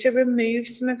bridges to remove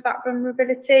some of that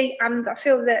vulnerability. And I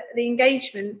feel that the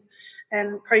engagement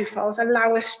profiles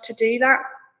allow us to do that.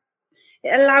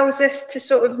 It allows us to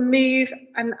sort of move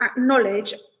and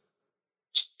acknowledge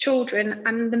children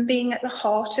and them being at the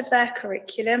heart of their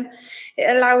curriculum. It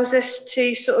allows us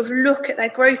to sort of look at their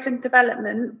growth and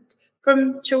development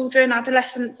from children,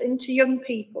 adolescents into young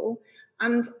people,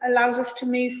 and allows us to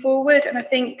move forward. And I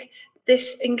think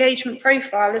this engagement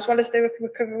profile, as well as the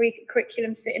recovery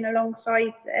curriculum sitting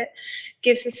alongside it,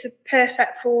 gives us a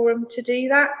perfect forum to do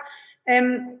that.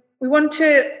 We want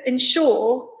to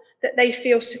ensure that they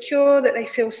feel secure, that they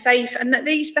feel safe, and that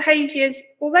these behaviours,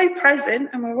 although present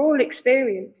and we're all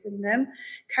experiencing them,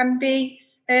 can be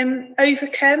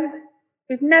overcome.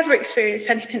 We've never experienced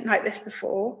anything like this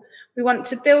before. We want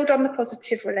to build on the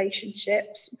positive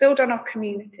relationships, build on our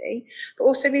community, but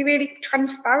also be really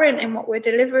transparent in what we're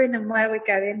delivering and where we're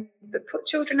going, but put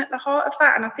children at the heart of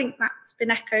that. And I think that's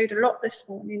been echoed a lot this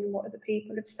morning in what other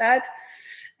people have said.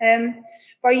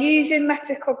 By using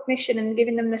metacognition and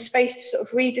giving them the space to sort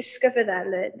of rediscover their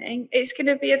learning, it's going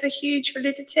to be of a huge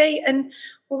validity. And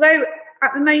although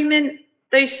at the moment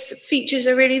those features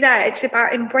are really there, it's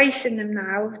about embracing them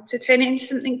now to turn it into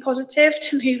something positive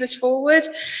to move us forward.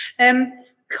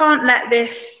 Can't let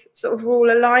this sort of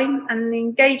rule a line, and the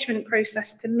engagement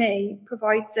process to me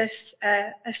provides us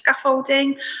a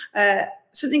scaffolding,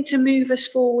 something to move us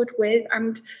forward with,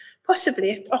 and possibly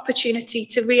an opportunity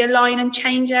to realign and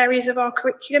change areas of our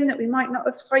curriculum that we might not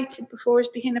have cited before as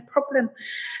being a problem.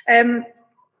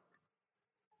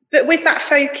 But with that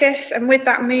focus and with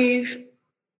that move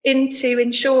into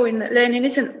ensuring that learning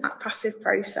isn't that passive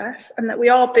process and that we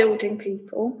are building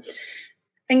people,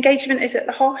 engagement is at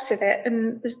the heart of it,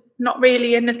 and there's not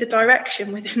really another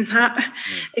direction within that.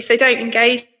 If they don't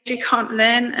engage, you can't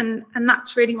learn, and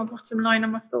that's really my bottom line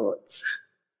and my thoughts.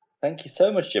 Thank you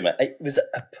so much, Gemma. It was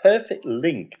a perfect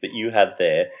link that you had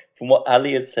there from what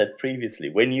Ali had said previously,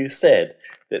 when you said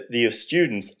that your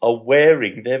students are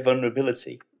wearing their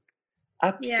vulnerability.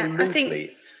 Absolutely. Yeah, I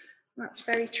think that's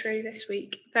very true this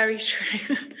week. Very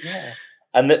true. Yeah.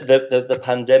 And the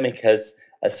pandemic has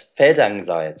fed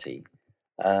anxiety.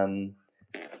 And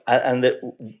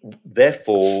that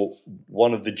therefore,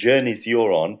 one of the journeys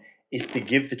you're on is to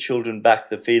give the children back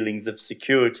the feelings of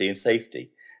security and safety.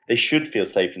 They should feel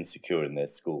safe and secure in their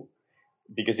school,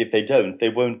 because if they don't, they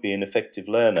won't be an effective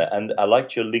learner. And I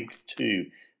liked your links to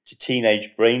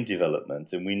teenage brain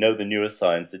development. And we know the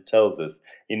neuroscience, it tells us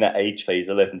in that age phase,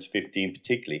 11 to 15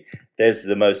 particularly, there's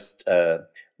the most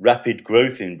rapid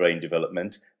growth in brain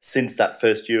development since that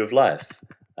first year of life.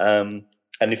 And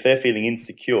if they're feeling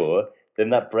insecure, then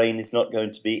that brain is not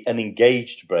going to be an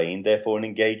engaged brain, therefore an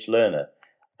engaged learner.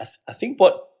 I think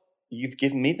what you've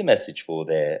given me the message for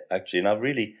there, actually, and I've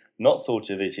really not thought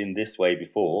of it in this way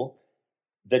before,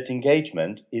 that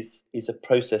engagement is a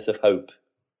process of hope.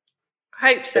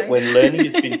 I hope so. That when learning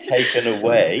has been taken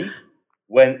away,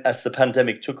 as the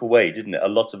pandemic took away, didn't it, a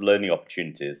lot of learning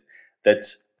opportunities that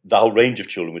the whole range of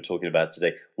children we're talking about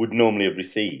today would normally have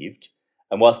received.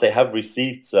 And whilst they have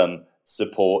received some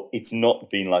support, it's not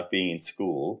been like being in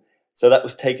school. So that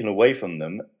was taken away from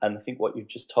them. And I think what you've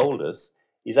just told us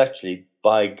is actually,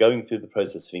 by going through the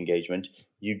process of engagement,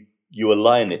 you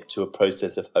align it to a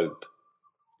process of hope.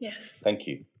 Yes. Thank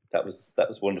you. That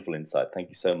was wonderful insight. Thank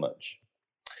you so much.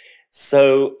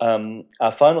 So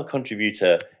our final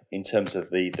contributor in terms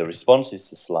of the responses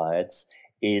to slides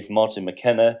is Martin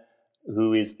McKenna,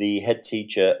 who is the head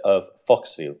teacher of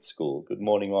Foxfield School. Good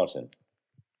morning, Martin.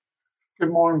 Good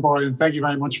morning, Barry, and thank you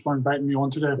very much for inviting me on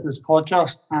today for this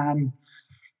podcast.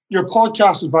 Your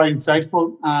podcast was very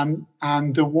insightful,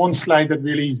 and the one slide that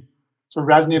really sort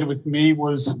of resonated with me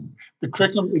was the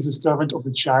curriculum is a servant of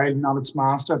the child, not its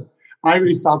master. I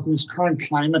really felt in this current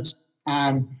climate,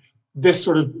 this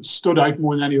sort of stood out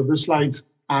more than any other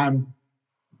slides.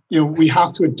 We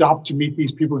have to adapt to meet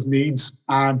these people's needs,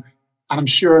 and I'm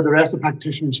sure the rest of the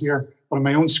practitioners here, but in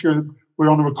my own school, we're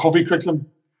on a recovery curriculum.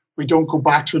 We don't go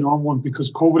back to a normal one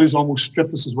because COVID has almost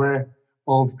stripped us away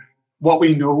of what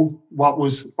we know, what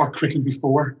was our curriculum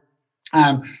before.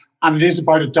 And it is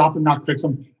about adopting that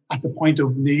curriculum at the point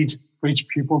of need for each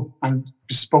pupil and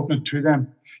bespoken it to them.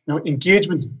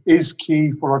 Engagement is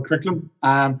key for our curriculum,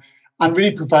 and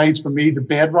really provides for me the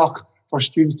bedrock for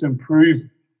students to improve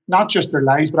not just their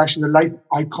lives, but actually their life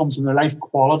outcomes and their life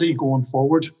quality going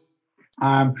forward.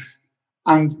 And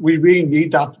we really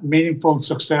need that meaningful,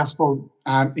 successful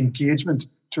engagement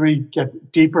to really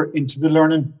get deeper into the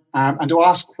learning, and to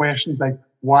ask questions like,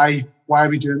 why are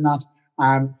we doing that?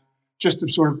 Just to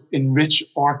sort of enrich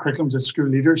our curriculums as school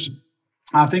leaders.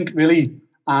 I think really,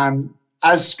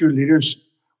 as school leaders,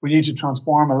 we need to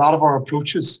transform a lot of our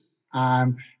approaches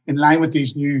in line with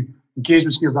these new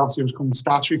engagement skills, obviously, which come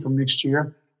statutory from next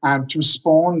year, to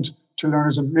respond to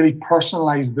learners and really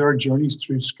personalise their journeys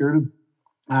through school.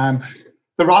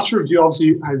 The Ratzer Review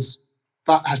obviously has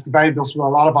provided us with a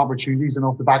lot of opportunities, and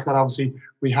off the back of that, obviously,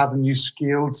 we have the new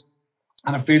skills.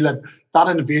 And I feel that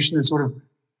innovation has sort of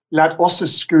let us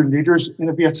as school leaders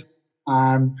innovate,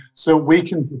 so we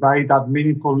can provide that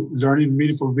meaningful learning,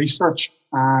 meaningful research,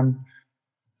 and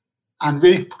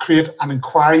really create an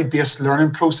inquiry-based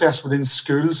learning process within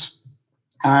schools.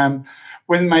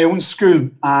 Within my own school,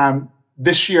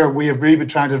 this year we have really been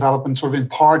trying to develop and sort of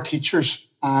empower teachers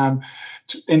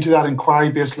into that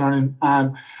inquiry-based learning,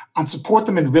 and support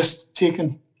them in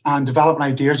risk-taking and developing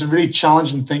ideas and really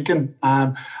challenging thinking,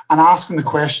 and asking the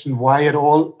question why at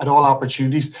all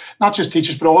opportunities, not just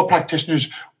teachers, but all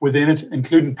practitioners within it,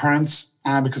 including parents,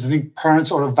 because I think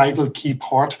parents are a vital key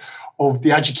part of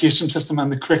the education system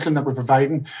and the curriculum that we're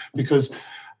providing, because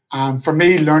for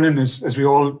me, learning is, as we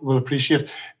all will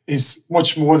appreciate, is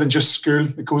much more than just school.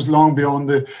 It goes long beyond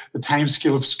the time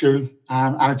scale of school,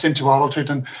 and it's into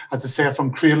adulthood. And as I say, from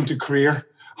cradle to career,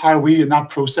 how are we in that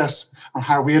process and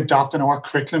how are we adapting our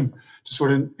curriculum to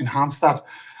sort of enhance that?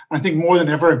 And I think more than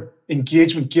ever,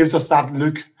 engagement gives us that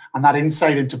look and that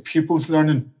insight into pupils'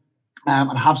 learning,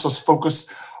 and helps us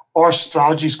focus our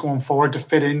strategies going forward to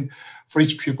fit in for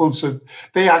each pupil so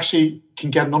they actually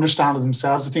can get an understanding of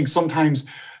themselves. I think sometimes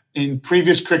in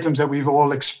previous curriculums that we've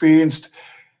all experienced,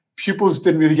 pupils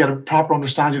didn't really get a proper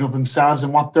understanding of themselves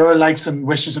and what their likes and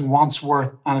wishes and wants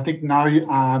were. And I think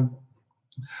now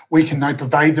we can now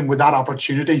provide them with that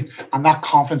opportunity and that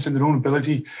confidence in their own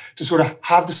ability to sort of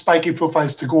have the spiky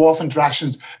profiles to go off in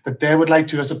directions that they would like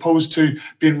to, as opposed to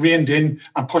being reined in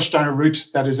and pushed down a route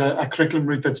that is a curriculum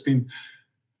route that's been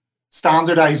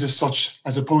standardized as such,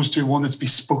 as opposed to one that's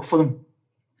bespoke for them.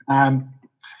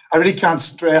 I really can't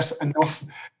stress enough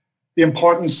the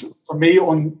importance for me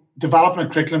on developing a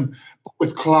curriculum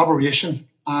with collaboration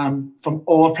from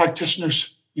all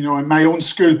practitioners. In my own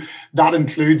school, that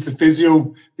includes the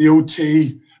physio, the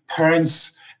OT,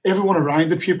 parents, everyone around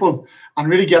the pupil, and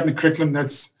really getting a curriculum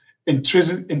that's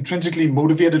intrinsically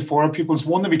motivated for our pupils,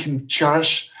 one that we can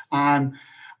cherish, and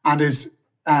as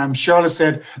Charlotte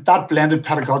said, that blended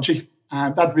pedagogy,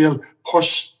 that real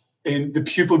push in the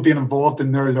pupil being involved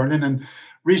in their learning. And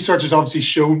research has obviously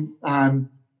shown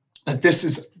that this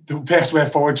is the best way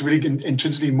forward to really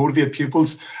intrinsically motivate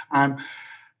pupils.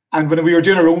 And when we were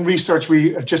doing our own research,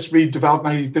 we have just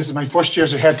redeveloped this is my first year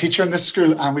as a head teacher in this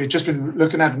school, and we've just been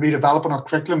looking at redeveloping our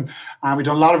curriculum. And we've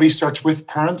done a lot of research with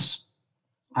parents.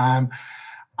 And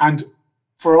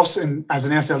for us as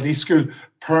an SLD school,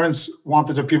 parents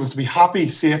wanted their pupils to be happy,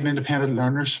 safe and independent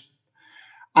learners.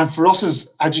 And for us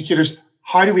as educators,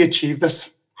 how do we achieve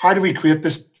this? How do we create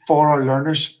this for our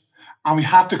learners? And we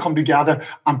have to come together,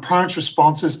 and parents'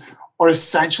 responses are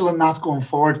essential in that going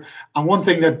forward. And one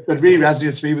thing that really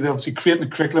resonates with me with obviously creating a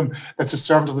curriculum that's a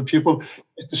servant of the pupil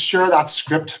is to share that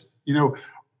script.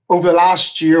 Over the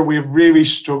last year, we have really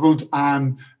struggled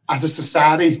as a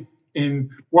society in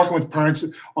working with parents.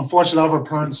 Unfortunately, a lot of our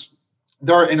parents,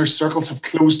 their inner circles have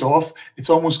closed off. It's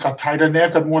almost got tighter, and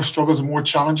they've got more struggles and more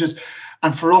challenges.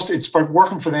 And for us, it's about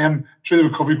working for them through the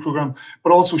recovery program,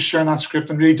 but also sharing that script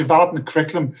and really developing a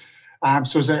curriculum.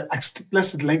 So there's an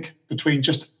explicit link between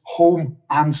just home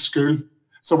and school.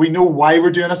 So we know why we're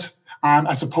doing it,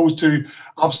 as opposed to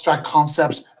abstract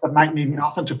concepts that might mean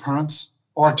nothing to parents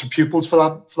or to pupils for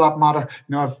that matter.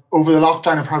 Over the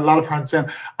lockdown, I've heard a lot of parents saying,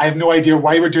 I have no idea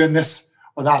why we're doing this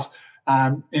or that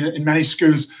in many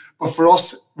schools. But for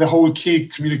us, the whole key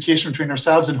communication between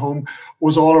ourselves and home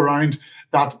was all around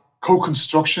that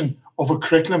co-construction of a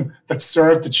curriculum that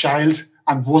served the child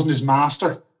and wasn't his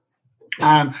master.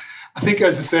 I think,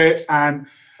 as I say,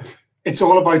 it's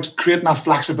all about creating that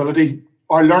flexibility.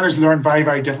 Our learners learn very,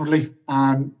 very differently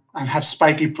and have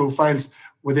spiky profiles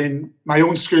within my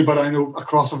own school, but I know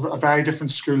across a very different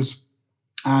schools.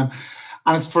 And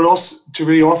it's for us to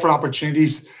really offer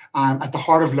opportunities at the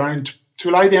heart of learning to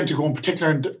allow them to go in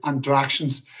particular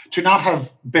interactions, to not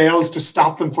have bells to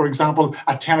stop them, for example,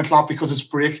 at 10 o'clock because it's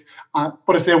break.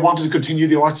 But if they wanted to continue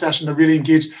the art session, they're really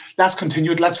engaged, let's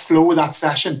continue it. Let's flow with that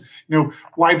session.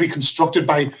 Why be constructed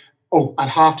by, at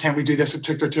 10:30 we do this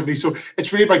particular activity. So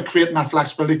it's really about creating that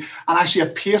flexibility and actually a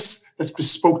pace that's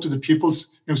bespoke to the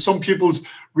pupils. Some pupils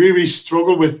really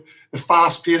struggle with the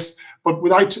fast pace, but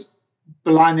without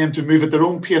allowing them to move at their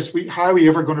own pace, how are we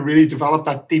ever going to really develop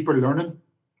that deeper learning?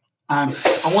 And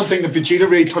one thing that Vegeta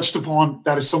really touched upon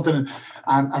that is something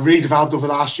I've really developed over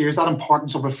the last year is that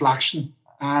importance of reflection.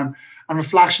 And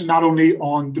reflection not only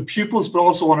on the pupils, but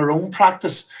also on our own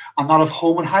practice and that of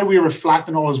home, and how we reflect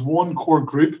and all as one core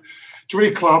group to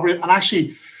really collaborate. And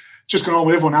actually, just going on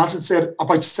with everyone else had said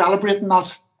about celebrating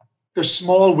that. There's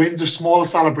small wins, there's small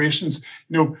celebrations.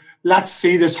 Let's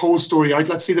see this whole story out.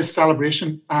 Let's see this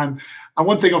celebration. And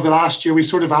one thing of the last year, we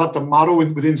sort of developed a motto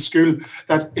within school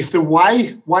that if the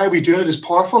why are we doing it is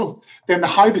powerful, then the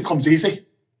how becomes easy.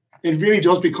 It really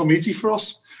does become easy for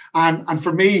us. And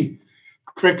for me,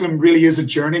 curriculum really is a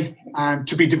journey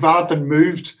to be developed and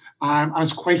moved. And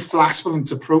it's quite flexible in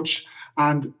its approach.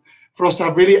 And for us to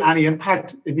have really any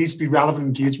impact, it needs to be relevant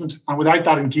engagement. And without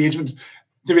that engagement,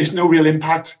 there is no real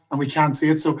impact and we can't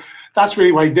see it. So that's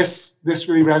really why this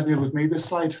really resonated with me, this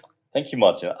slide. Thank you,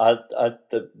 Martin. I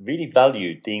really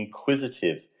valued the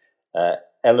inquisitive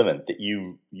element that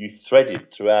you threaded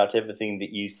throughout everything that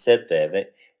you said there,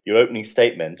 that your opening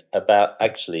statement about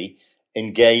actually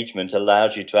engagement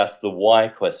allows you to ask the why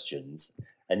questions.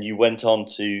 And you went on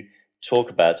to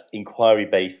talk about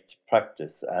inquiry-based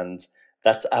practice, and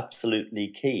that's absolutely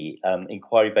key.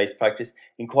 Inquiry-based practice,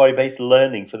 inquiry-based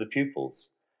learning for the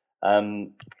pupils.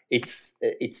 It's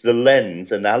the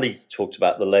lens, and Ali talked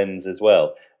about the lens as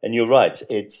well. And you're right.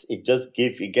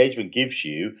 Engagement gives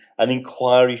you an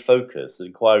inquiry focus, an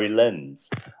inquiry lens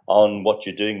on what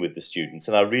you're doing with the students.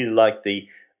 And I really like the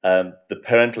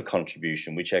parental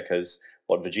contribution, which echoes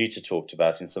what Vegeta talked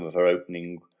about in some of her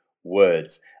opening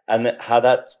words, and how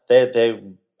that their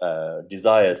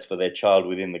desires for their child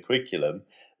within the curriculum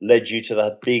led you to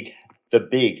the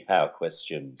big how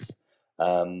questions,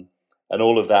 and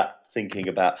all of that thinking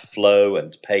about flow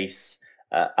and pace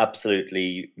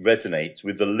absolutely resonates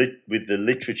with the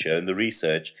literature and the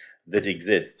research that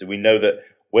exists. And we know that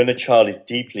when a child is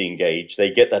deeply engaged,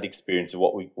 they get that experience of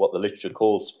what the literature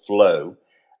calls flow,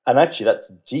 and actually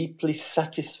that's deeply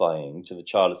satisfying to the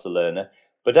child as a learner.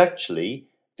 But actually,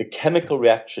 the chemical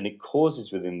reaction it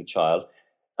causes within the child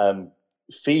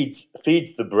feeds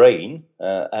the brain,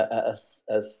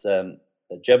 as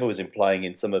Gemma was implying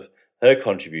in some of her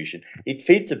contribution. It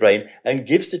feeds the brain and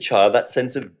gives the child that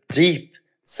sense of deep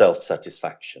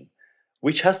self-satisfaction,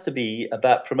 which has to be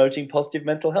about promoting positive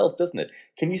mental health, doesn't it?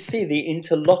 Can you see the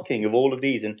interlocking of all of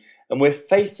these? And we're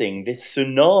facing this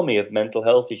tsunami of mental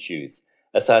health issues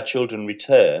as our children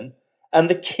return, and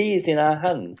the key is in our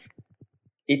hands.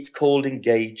 It's called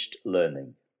engaged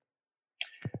learning.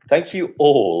 Thank you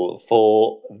all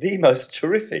for the most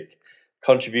terrific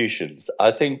contributions. I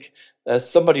think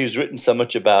as somebody who's written so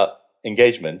much about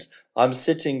engagement, I'm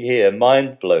sitting here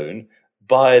mind blown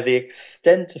by the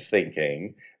extent of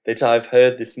thinking that I've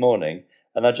heard this morning.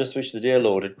 And I just wish the dear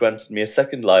Lord had granted me a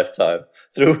second lifetime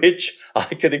through which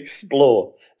I could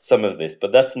explore some of this.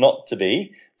 But that's not to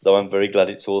be. So I'm very glad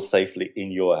it's all safely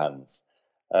in your hands.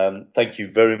 Thank you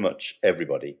very much,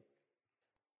 everybody.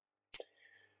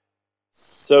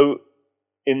 So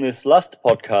in this last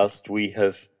podcast, we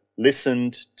have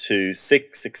listened to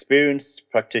 6 experienced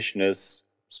practitioners,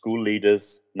 school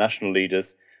leaders, national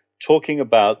leaders, talking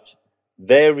about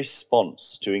their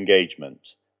response to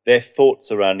engagement, their thoughts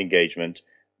around engagement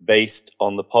based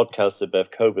on the podcast that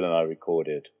Bev Coburn and I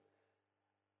recorded.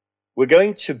 We're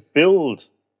going to build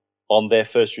on their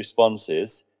first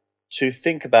responses to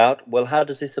think about, well, how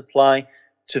does this apply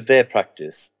to their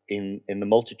practice in the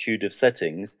multitude of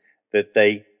settings that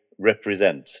they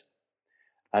represent?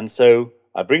 And so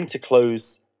I bring to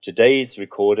close today's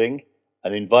recording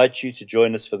and invite you to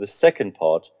join us for the second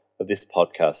part of this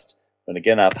podcast. And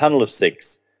again, our panel of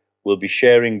 6 will be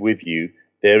sharing with you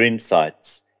their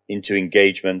insights into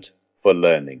engagement for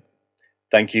learning.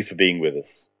 Thank you for being with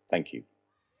us. Thank you.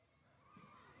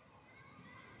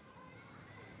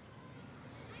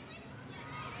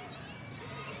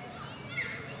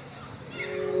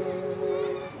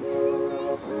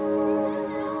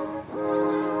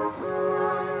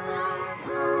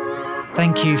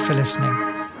 Thank you for listening.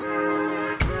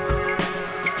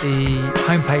 The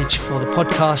homepage for the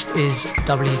podcast is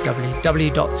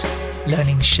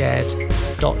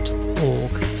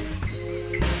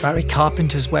www.learningshared.org. Barry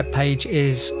Carpenter's webpage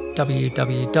is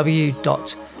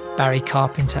www.barrycarpenter.org.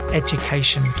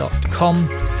 barrycarpentereducation.com,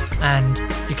 and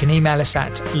you can email us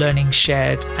at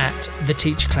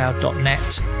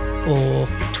learningshared@theteachercloud.net or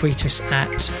tweet us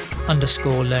at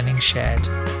 _learningshared.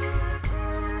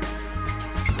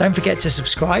 Don't forget to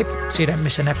subscribe so you don't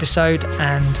miss an episode,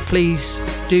 and please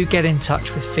do get in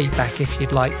touch with feedback if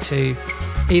you'd like to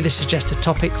either suggest a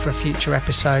topic for a future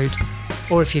episode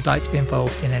or if you'd like to be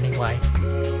involved in any way.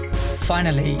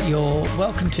 Finally, you're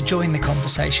welcome to join the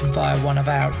conversation via one of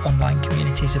our online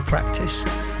communities of practice.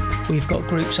 We've got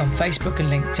groups on Facebook and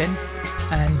LinkedIn,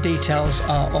 and details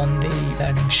are on the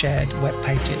Learning Shared web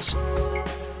pages.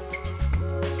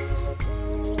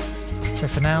 So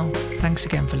for now, thanks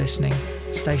again for listening.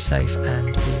 Stay safe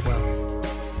and be well.